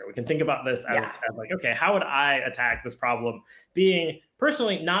problems here. We can think about this as like, okay, how would I attack this problem? Being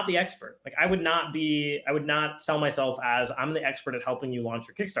personally not the expert. Like, I would not sell myself as I'm the expert at helping you launch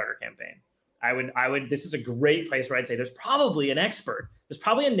your Kickstarter campaign. I would. This is a great place where I'd say there's probably an expert. There's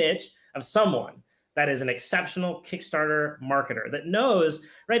probably a niche of someone that is an exceptional Kickstarter marketer that knows,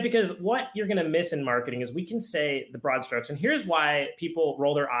 right? Because what you're going to miss in marketing is, we can say the broad strokes. And here's why people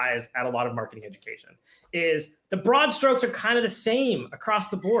roll their eyes at a lot of marketing education, is the broad strokes are kind of the same across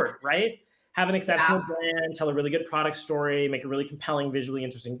the board, right? Have an exceptional brand, tell a really good product story, make a really compelling, visually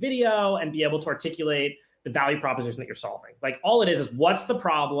interesting video, and be able to articulate the value proposition that you're solving. Like, all it is what's the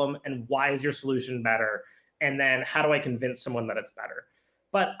problem and why is your solution better? And then how do I convince someone that it's better?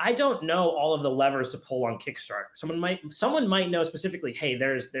 But I don't know all of the levers to pull on Kickstarter. Someone might know specifically, hey,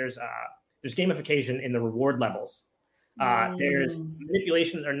 there's gamification in the reward levels. There's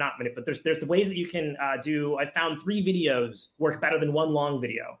manipulation, or not manipulation, but there's the ways that you can do. I found 3 videos work better than 1 long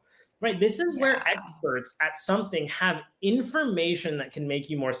video, right? This is where experts at something have information that can make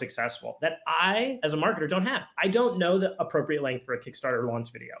you more successful that I, as a marketer, don't have. I don't know the appropriate length for a Kickstarter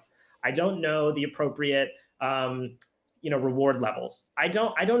launch video. I don't know the appropriate reward levels. I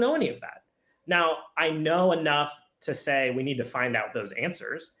don't know any of that. Now, I know enough to say we need to find out those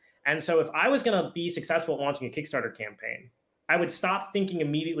answers. And so if I was going to be successful at launching a Kickstarter campaign, I would stop thinking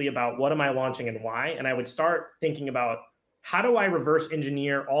immediately about what am I launching and why. And I would start thinking about, how do I reverse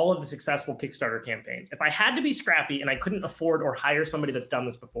engineer all of the successful Kickstarter campaigns? If I had to be scrappy and I couldn't afford or hire somebody that's done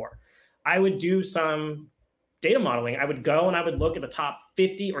this before, I would do some data modeling. I would go and I would look at the top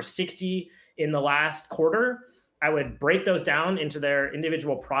 50 or 60 in the last quarter. I would break those down into their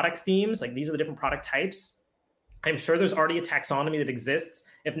individual product themes. Like, these are the different product types. I'm sure there's already a taxonomy that exists.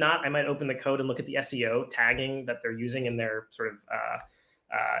 If not, I might open the code and look at the SEO tagging that they're using in their sort of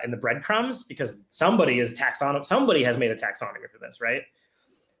in the breadcrumbs, because somebody has made a taxonomy for this, right?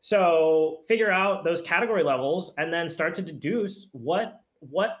 So figure out those category levels and then start to deduce what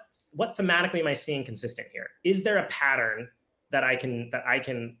thematically am I seeing consistent here? Is there a pattern that I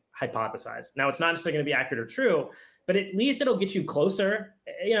can hypothesize? Now, it's not necessarily going to be accurate or true, but at least it'll get you closer.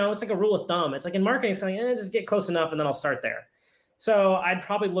 It's like a rule of thumb. It's like in marketing, it's kind of like, just get close enough and then I'll start there. So I'd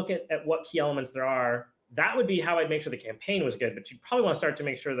probably look at what key elements there are. That would be how I'd make sure the campaign was good, but you probably want to start to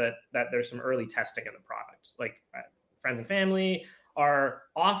make sure that there's some early testing in the product. Like friends and family are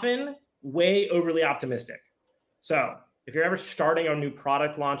often way overly optimistic. So if you're ever starting a new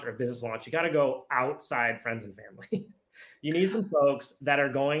product launch or a business launch, you got to go outside friends and family. You need some folks that are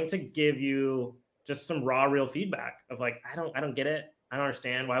going to give you just some raw, real feedback of like, I don't get it. I don't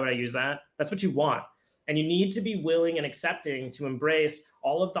understand. Why would I use that? That's what you want. And you need to be willing and accepting to embrace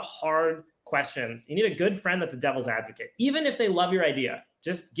all of the hard questions. You need a good friend that's a devil's advocate. Even if they love your idea,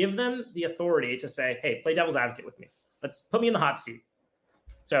 just give them the authority to say, hey, play devil's advocate with me. Let's put me in the hot seat.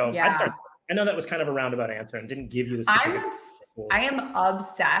 So yeah. I know that was kind of a roundabout answer and didn't give you the specific I am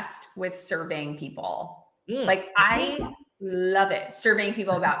obsessed with surveying people. Like I love it. Surveying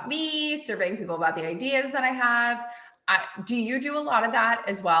people about me, surveying people about the ideas that I have. Do you do a lot of that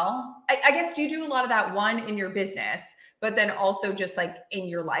as well? I guess, do you do a lot of that, one, in your business, but then also just like in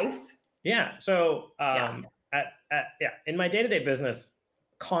your life? Yeah. So in my day-to-day business,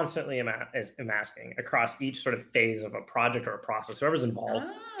 constantly am asking across each sort of phase of a project or a process, whoever's involved,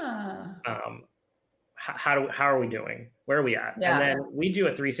 how are we doing? Where are we at? Yeah. And then we do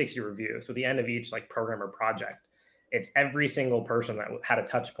a 360 review. So at the end of each like program or project, it's every single person that had a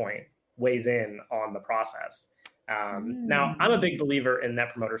touch point weighs in on the process. Now, I'm a big believer in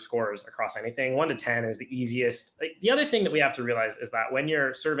net promoter scores across anything. 1 to 10 is the easiest. Like, the other thing that we have to realize is that when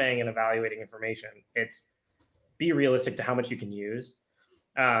you're surveying and evaluating information, it's be realistic to how much you can use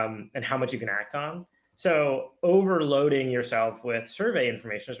and how much you can act on. So overloading yourself with survey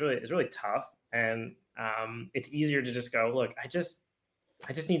information is really tough. And it's easier to just go, look, I just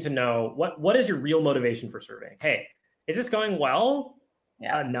need to know what is your real motivation for surveying? Hey, is this going well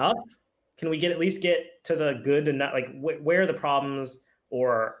enough? Can we at least get to the good and not like where are the problems?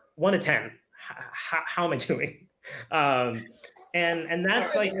 Or 1 to 10, how am I doing? And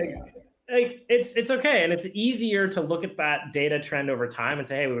that's like it's okay, and it's easier to look at that data trend over time and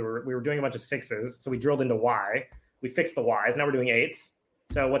say, hey, we were doing a bunch of 6s, so we drilled into Y, we fixed the Ys, now we're doing 8s.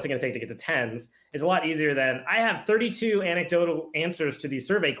 So what's it going to take to get to 10s? It's a lot easier than I have 32 anecdotal answers to these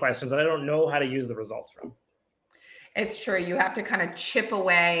survey questions that I don't know how to use the results from. It's true. You have to kind of chip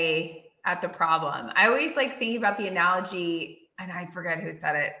away at the problem. I always like thinking about the analogy, and I forget who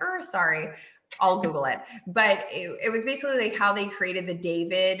said it, sorry, I'll Google it. But it was basically like how they created the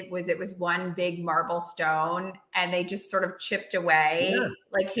David was one big marble stone and they just sort of chipped away. Yeah.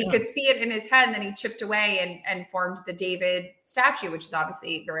 Like he could see it in his head and then he chipped away and formed the David statue, which is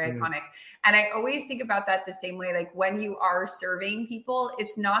obviously very iconic. And I always think about that the same way. Like when you are surveying people,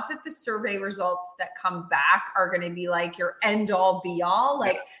 it's not that the survey results that come back are going to be like your end all be all,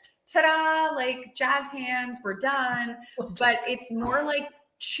 like, ta-da, like jazz hands, we're done. But it's more like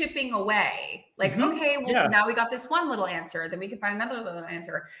chipping away. Like, okay, well, now we got this one little answer, then we can find another little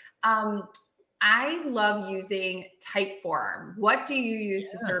answer. I love using Typeform. What do you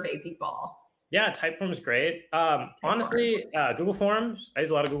use to survey people? Yeah, Typeform is great. Honestly, Google Forms. I use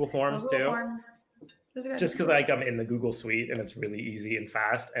a lot of Google Forms too. Forms. Just because like I'm in the Google suite and it's really easy and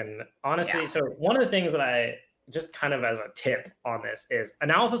fast. And honestly, so one of the things that I just kind of as a tip on this is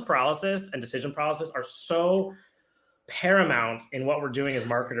analysis paralysis and decision paralysis are so paramount in what we're doing as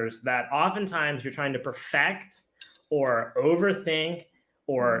marketers that oftentimes you're trying to perfect or overthink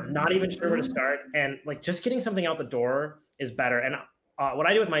or not even sure where to start. And like just getting something out the door is better. And what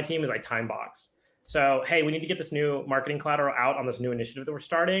I do with my team is I time box. So, hey, we need to get this new marketing collateral out on this new initiative that we're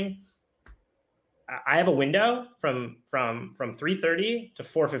starting. I have a window from 3:30 to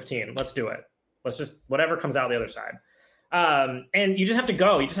 4:15. Let's do it. Let's just, whatever comes out the other side. And you just have to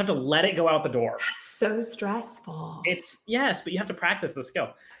go. You just have to let it go out the door. That's so stressful. Yes, but you have to practice the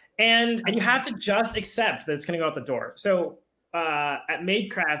skill. And you have to just accept that it's going to go out the door. So at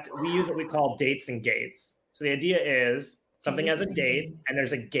Madecraft, we use what we call dates and gates. So the idea is something has a date and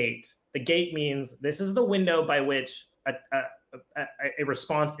there's a gate. The gate means this is the window by which a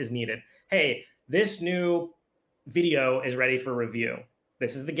response is needed. Hey, this new video is ready for review.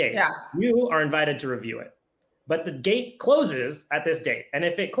 This is the gate. Yeah. You are invited to review it. But the gate closes at this date. And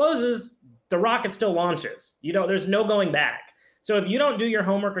if it closes, the rocket still launches. There's no going back. So if you don't do your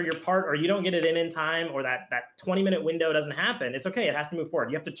homework or your part, or you don't get it in time, or that 20-minute window doesn't happen, it's okay. It has to move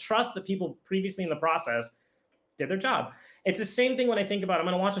forward. You have to trust the people previously in the process did their job. It's the same thing when I think about, I'm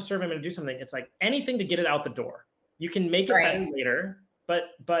going to launch a survey, I'm going to do something. It's like anything to get it out the door. You can make it better later,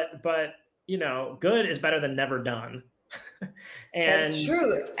 but good is better than never done. And that's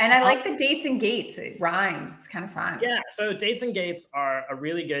true. And I like the dates and gates. It rhymes. It's kind of fun. Yeah. So dates and gates are a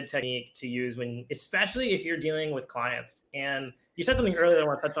really good technique to use especially if you're dealing with clients. And you said something earlier that I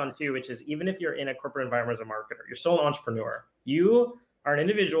want to touch on too, which is even if you're in a corporate environment as a marketer, you're still an entrepreneur. You are an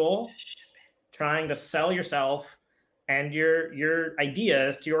individual trying to sell yourself and your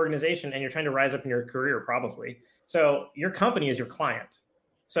ideas to your organization, and you're trying to rise up in your career probably. So your company is your client.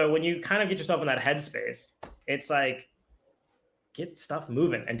 So when you kind of get yourself in that headspace, it's like, get stuff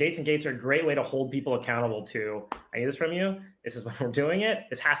moving. And dates and gates are a great way to hold people accountable to, I need this from you. This is when we're doing it.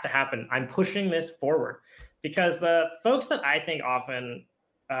 This has to happen. I'm pushing this forward. Because the folks that I think often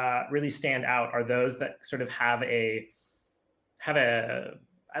really stand out are those that sort of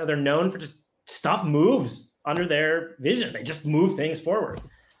they're known for just stuff moves under their vision. They just move things forward.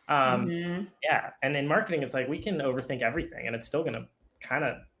 Yeah. And in marketing, it's like, we can overthink everything and it's still going to kind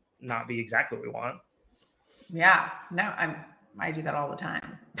of not be exactly what we want. Yeah. No, I do that all the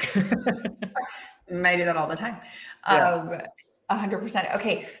time. I do that all the time. 100%.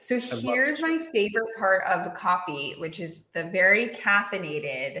 Okay. So here's my favorite part of the copy, which is the very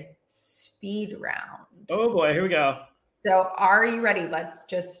caffeinated speed round. Oh boy, here we go. So are you ready? Let's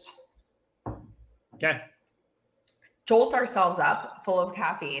just jolt ourselves up full of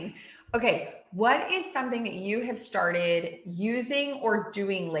caffeine. Okay. What is something that you have started using or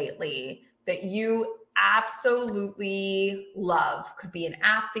doing lately that you absolutely love? Could be an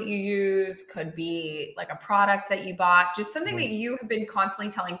app that you use, could be like a product that you bought, just something that you have been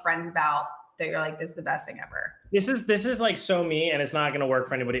constantly telling friends about that you're like, this is the best thing ever. This is like so me, and it's not going to work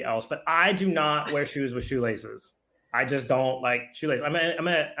for anybody else, but I do not wear shoes with shoelaces. I just don't like shoelaces. I'm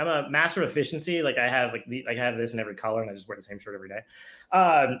a master of efficiency. Like I have this in every color, and I just wear the same shirt every day.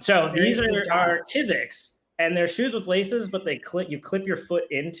 So these are Kiziks, and they're shoes with laces, but you clip your foot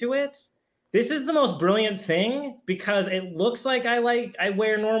into it. This is the most brilliant thing because it looks like I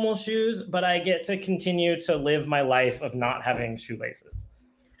wear normal shoes, but I get to continue to live my life of not having shoelaces.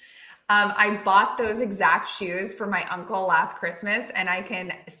 I bought those exact shoes for my uncle last Christmas, and I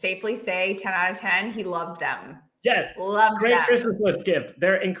can safely say 10 out of 10, he loved them. Yes. Loved Great them. Christmas list gift.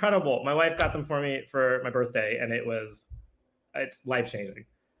 They're incredible. My wife got them for me for my birthday, and it's life-changing.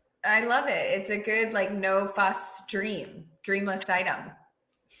 I love it. It's a good, like, no fuss dream list item.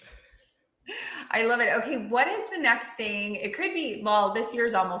 I love it. Okay. What is the next thing? It could be, well, this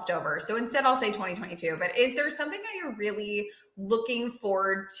year's almost over. So instead I'll say 2022, but is there something that you're really looking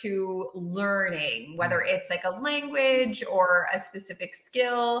forward to learning, whether it's like a language or a specific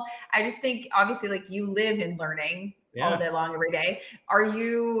skill? I just think obviously like you live in learning all day long, every day.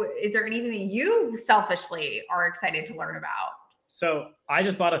 Is there anything that you selfishly are excited to learn about? So I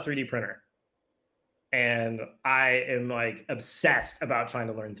just bought a 3D printer. And I am like obsessed about trying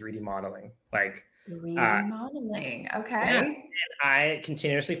to learn 3D modeling. Like 3D modeling. Okay. Yeah. And I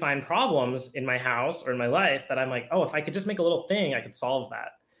continuously find problems in my house or in my life that I'm like, oh, if I could just make a little thing, I could solve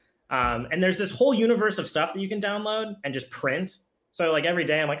that. And there's this whole universe of stuff that you can download and just print. So like every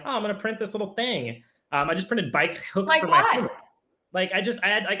day I'm like, oh, I'm going to print this little thing. I just printed bike hooks for my helmet. Like I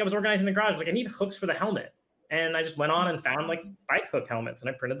was organizing the garage. I was like, I need hooks for the helmet. And I just went on and found like bike hook helmets and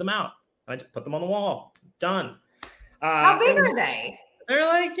I printed them out. I just put them on the wall. Done. How big are they? They're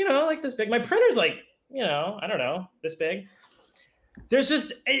like, like this big. My printer's like, I don't know, this big. There's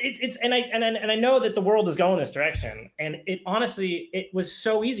just and I know that the world is going this direction. And it was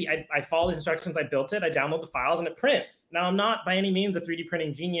so easy. I follow these instructions. I built it. I download the files and it prints. Now I'm not by any means a 3D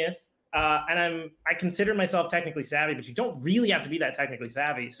printing genius. And I consider myself technically savvy, but you don't really have to be that technically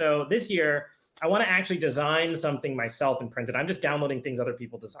savvy. So this year I want to actually design something myself and print it. I'm just downloading things other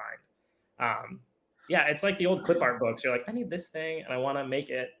people designed. It's like the old clip art books. You're like, I need this thing and I want to make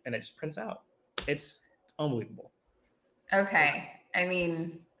it, and it just prints out. It's unbelievable. Okay. I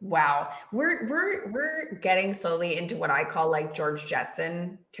mean, wow. We're getting slowly into what I call like George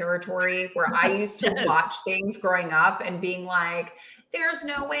Jetson territory, where I used to watch things growing up and being like, there's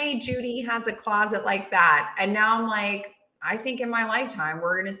no way Judy has a closet like that. And now I'm like, I think in my lifetime,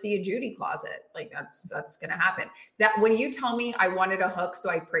 we're going to see a Judy closet. Like that's going to happen. That when you tell me I wanted a hook, so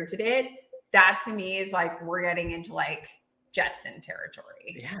I printed it, that to me is like, we're getting into like Jetson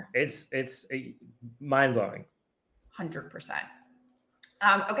territory. Yeah. It's mind blowing. 100%.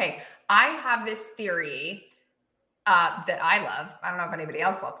 Okay. I have this theory that I love. I don't know if anybody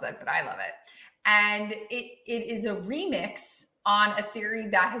else loves it, but I love it. And it is a remix on a theory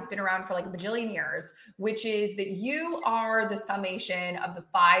that has been around for like a bajillion years, which is that you are the summation of the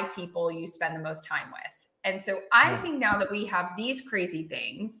 5 people you spend the most time with. And so I think now that we have these crazy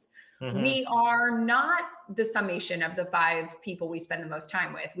things, we are not the summation of the 5 people we spend the most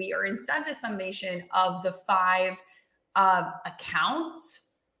time with. We are instead the summation of the 5 accounts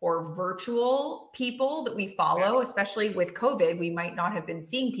or virtual people that we follow, especially with COVID. We might not have been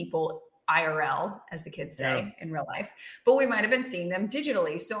seeing people IRL, as the kids say, in real life, but we might have been seeing them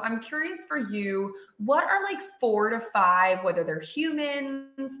digitally. So I'm curious for you, what are like 4 to 5, whether they're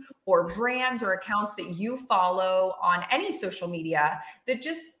humans or brands or accounts that you follow on any social media that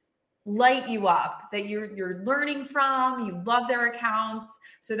just light you up, that you're learning from, you love their accounts,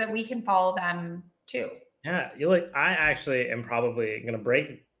 so that we can follow them too? Yeah, I actually am probably going to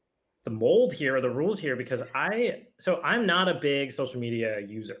break the mold here or the rules here, because I'm not a big social media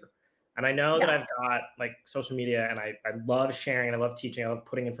user. And I know that I've got like social media, and I love sharing, and I love teaching, I love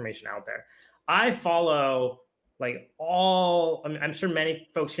putting information out there. I follow like I'm sure many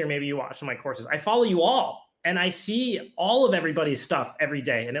folks here, maybe you watch some of my courses. I follow you all, and I see all of everybody's stuff every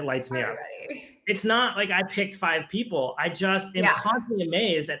day, and it lights me up. It's not like I picked 5 people. I just am constantly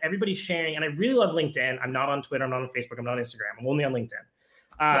amazed at everybody sharing. And I really love LinkedIn. I'm not on Twitter. I'm not on Facebook. I'm not on Instagram. I'm only on LinkedIn.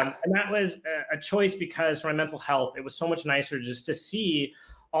 And that was a choice because for my mental health, it was so much nicer just to see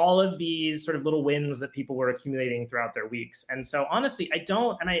all of these sort of little wins that people were accumulating throughout their weeks. And so honestly, I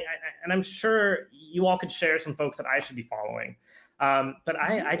don't, and I'm sure you all could share some folks that I should be following. But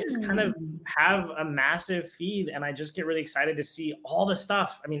I just kind of have a massive feed, and I just get really excited to see all the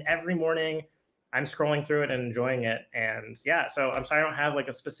stuff. I mean, every morning I'm scrolling through it and enjoying it. And so I'm sorry I don't have like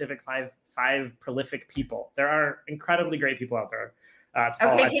a specific five prolific people. There are incredibly great people out there.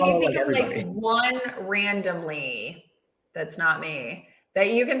 Okay, can you think of like one randomly that's not me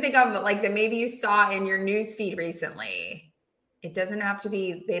that you can think of, like that maybe you saw in your news feed recently? It doesn't have to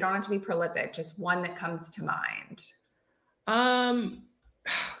be, they don't have to be prolific, just one that comes to mind. Oh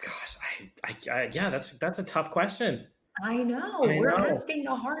gosh, that's a tough question. I know. We're asking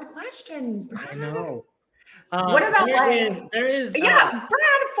the hard questions, Brad. I know. What about there is Brad,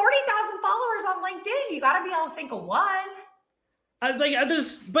 40,000 followers on LinkedIn. You got to be able to think of one.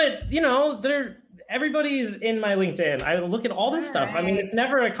 Everybody's in my LinkedIn. I look at all this stuff. I mean, it's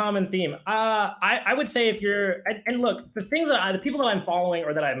never a common theme. I would say if you're, and look, the people that I'm following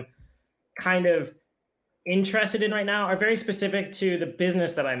or that I'm kind of interested in right now are very specific to the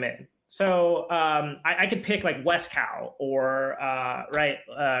business that I'm in. So I could pick like Westcow or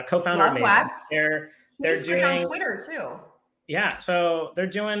co-founder of Mavis. They're doing on Twitter too. Yeah, so they're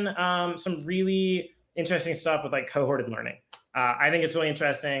doing some really interesting stuff with like cohorted learning. I think it's really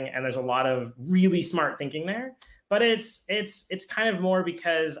interesting, and there's a lot of really smart thinking there. But it's kind of more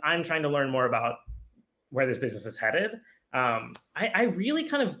because I'm trying to learn more about where this business is headed. I really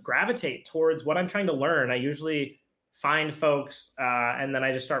kind of gravitate towards what I'm trying to learn. I usually find folks and then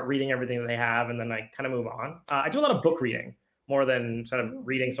I just start reading everything that they have, and then I kind of move on. I do a lot of book reading more than sort of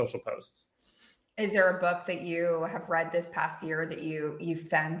reading social posts. Is there a book that you have read this past year that you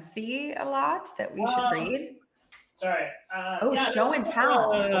fancy a lot that we should read? Sorry. Show and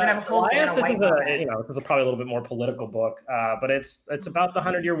tell. We're gonna have a whole fan of this is probably a little bit more political book, but it's about the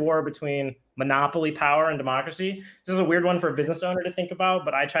 100-year war between monopoly power and democracy. This is a weird one for a business owner to think about,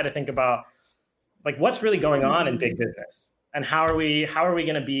 but I try to think about like what's really going on in big business, and how are we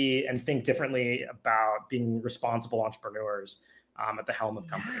going to be and think differently about being responsible entrepreneurs at the helm of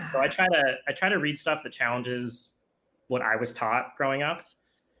companies. So I try to read stuff that challenges what I was taught growing up.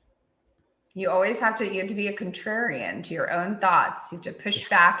 You always have to be a contrarian to your own thoughts. You have to push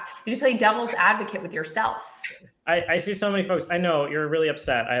back. You have to play devil's advocate with yourself. I see so many folks. I know you're really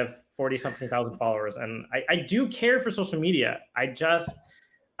upset. I have 40-something thousand followers, and I do care for social media.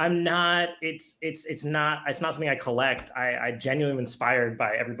 I'm not, it's not something I collect. I genuinely am inspired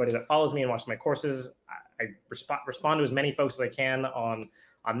by everybody that follows me and watches my courses. I respond to as many folks as I can on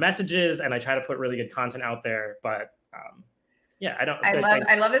messages, and I try to put really good content out there. But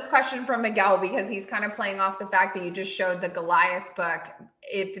I love this question from Miguel, because he's kind of playing off the fact that you just showed the Goliath book.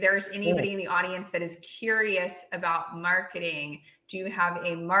 If there's anybody in the audience that is curious about marketing, do you have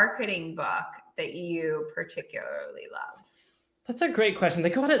a marketing book that you particularly love? That's a great question.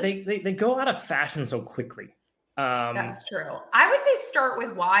 They go out of fashion so quickly. That's true. I would say Start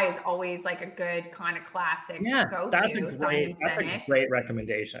With Why is always like a good kind of classic go-to. That's a great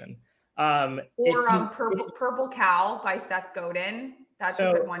recommendation. Purple Cow by Seth Godin. That's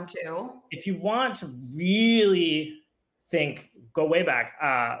a good one too. If you want to really go way back.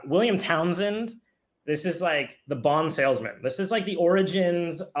 William Townsend. This is like the Bond salesman. This is like the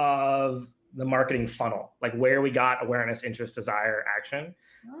origins of the marketing funnel, like where we got awareness, interest, desire, action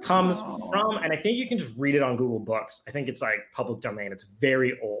comes from, and I think you can just read it on Google Books. I think it's like public domain. It's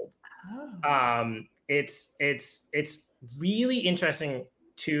very old. It's really interesting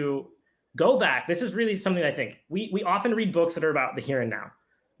to go back. This is really something I think we often read books that are about the here and now.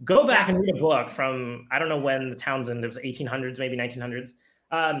 Go back and read a book from, I don't know when the Townsend, it was 1800s, maybe 1900s.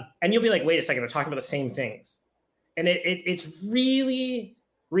 And you'll be like, wait a second, they're talking about the same things. And it's really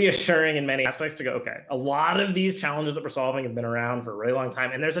reassuring in many aspects to go, okay, a lot of these challenges that we're solving have been around for a really long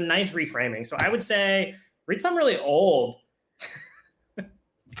time. And there's a nice reframing. So I would say read something really old.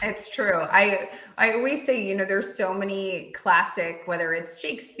 It's true. I always say, you know, there's so many classic, whether it's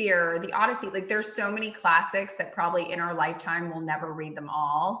Shakespeare or the Odyssey, like there's so many classics that probably in our lifetime we'll never read them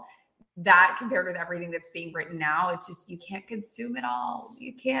all. That compared with everything that's being written now, it's just, you can't consume it all.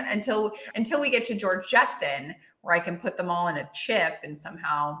 You can't until we get to George Jetson, where I can put them all in a chip and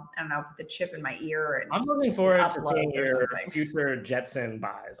somehow, I don't know, put the chip in my ear. And I'm looking forward to seeing your future Jetson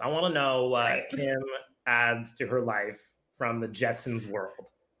buys. I want to know what Kim adds to her life from the Jetsons world.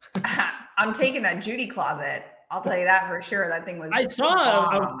 I'm taking that Judy closet. I'll tell you that for sure. That thing was. I saw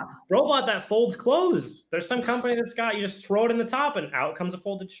a robot that folds clothes. There's some company that's got, you just throw it in the top and out comes a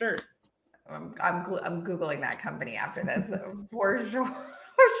folded shirt. I'm Googling that company after this for sure.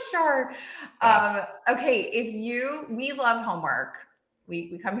 For sure. Okay. We love homework.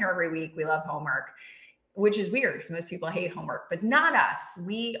 We come here every week. We love homework, which is weird because most people hate homework, but not us.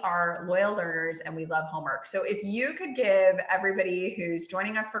 We are loyal learners and we love homework. So if you could give everybody who's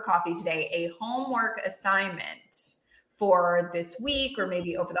joining us for coffee today a homework assignment for this week or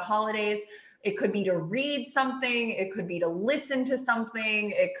maybe over the holidays, it could be to read something, it could be to listen to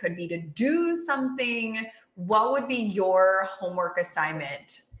something, it could be to do something. What would be your homework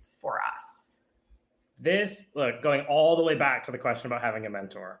assignment for us? Going all the way back to the question about having a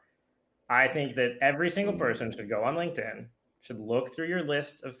mentor. I think that every single person should go on LinkedIn, should look through your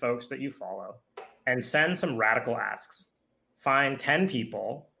list of folks that you follow and send some radical asks. Find 10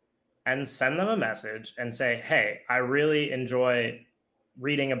 people and send them a message and say, hey, I really enjoy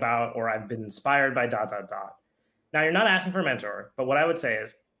reading about, or I've been inspired by ... Now, you're not asking for a mentor, but what I would say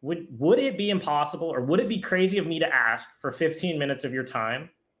is, would it be impossible or would it be crazy of me to ask for 15 minutes of your time,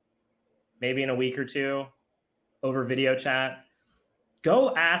 maybe in a week or two over video chat?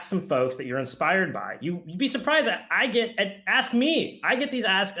 Go ask some folks that you're inspired by. You'd be surprised that ask me. I get these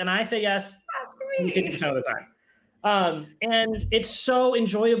asks and I say yes 50% of the time. And it's so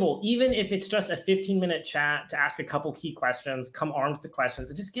enjoyable, even if it's just a 15-minute chat to ask a couple key questions, come armed with the questions,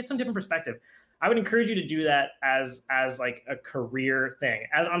 and just get some different perspective. I would encourage you to do that as like a career thing.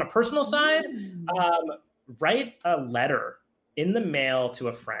 As on a personal side, write a letter in the mail to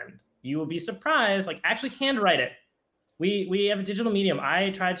a friend. You will be surprised, like actually handwrite it. We have a digital medium.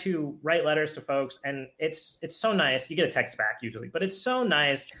 I try to write letters to folks and it's so nice. You get a text back usually, but it's so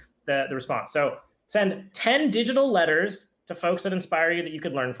nice, the response. So send 10 digital letters to folks that inspire you that you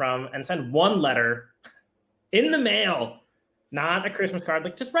could learn from, and send one letter in the mail. Not a Christmas card.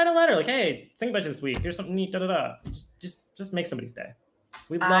 Like, just write a letter. Like, hey, think about you this week. Here's something neat. Just make somebody's day.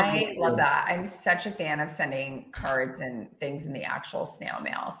 I love that. I'm such a fan of sending cards and things in the actual snail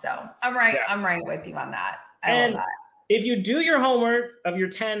mail. So I'm right. Yeah. I'm right with you on that. I love that. If you do your homework of your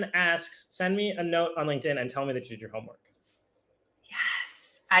 10 asks, send me a note on LinkedIn and tell me that you did your homework.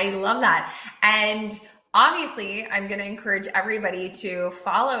 Yes, I love that. And obviously, I'm going to encourage everybody to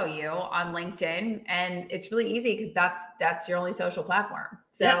follow you on LinkedIn, and it's really easy because that's your only social platform.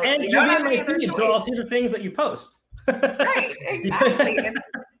 So yeah, and you'll be in my feed, so I'll see the things that you post. Right, exactly.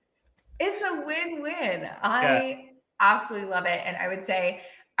 It's a win-win. I absolutely love it, and I would say,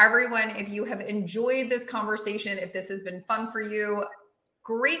 everyone, if you have enjoyed this conversation, if this has been fun for you,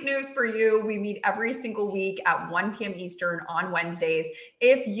 great news for you. We meet every single week at 1 p.m. Eastern on Wednesdays.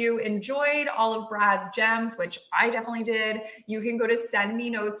 If you enjoyed all of Brad's gems, which I definitely did, you can go to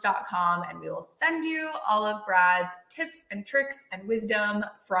sendmenotes.com and we will send you all of Brad's tips and tricks and wisdom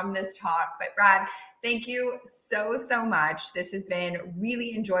from this talk. But Brad, thank you so, so much. This has been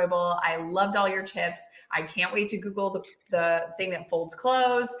really enjoyable. I loved all your tips. I can't wait to Google the thing that folds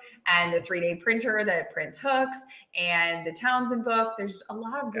clothes and the 3-day printer that prints hooks and the Townsend book. There's just a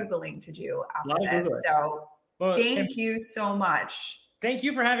lot of Googling to do after this. So thank you so much. Thank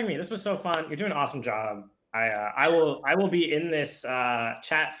you for having me. This was so fun. You're doing an awesome job. I will be in this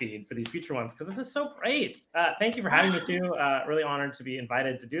chat feed for these future ones because this is so great. Thank you for having me too. Really honored to be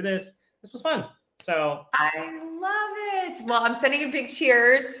invited to do this. This was fun. So I love it. Well, I'm sending a big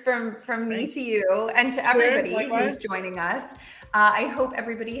cheers from me to you and to everybody who's joining us. I hope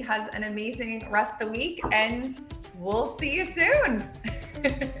everybody has an amazing rest of the week, and we'll see you soon.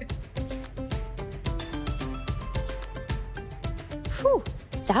 Whew,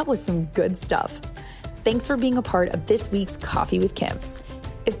 that was some good stuff. Thanks for being a part of this week's Coffee with Kim.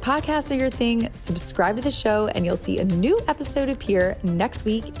 If podcasts are your thing, subscribe to the show and you'll see a new episode appear next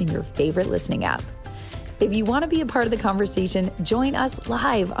week in your favorite listening app. If you want to be a part of the conversation, join us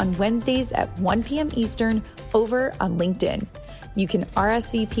live on Wednesdays at 1 p.m. Eastern over on LinkedIn. You can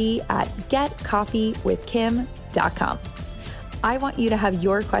RSVP at getcoffeewithkim.com. I want you to have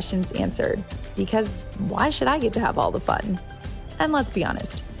your questions answered because why should I get to have all the fun? And let's be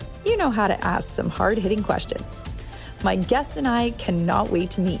honest, you know how to ask some hard-hitting questions. My guests and I cannot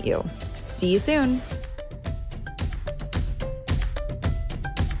wait to meet you. See you soon.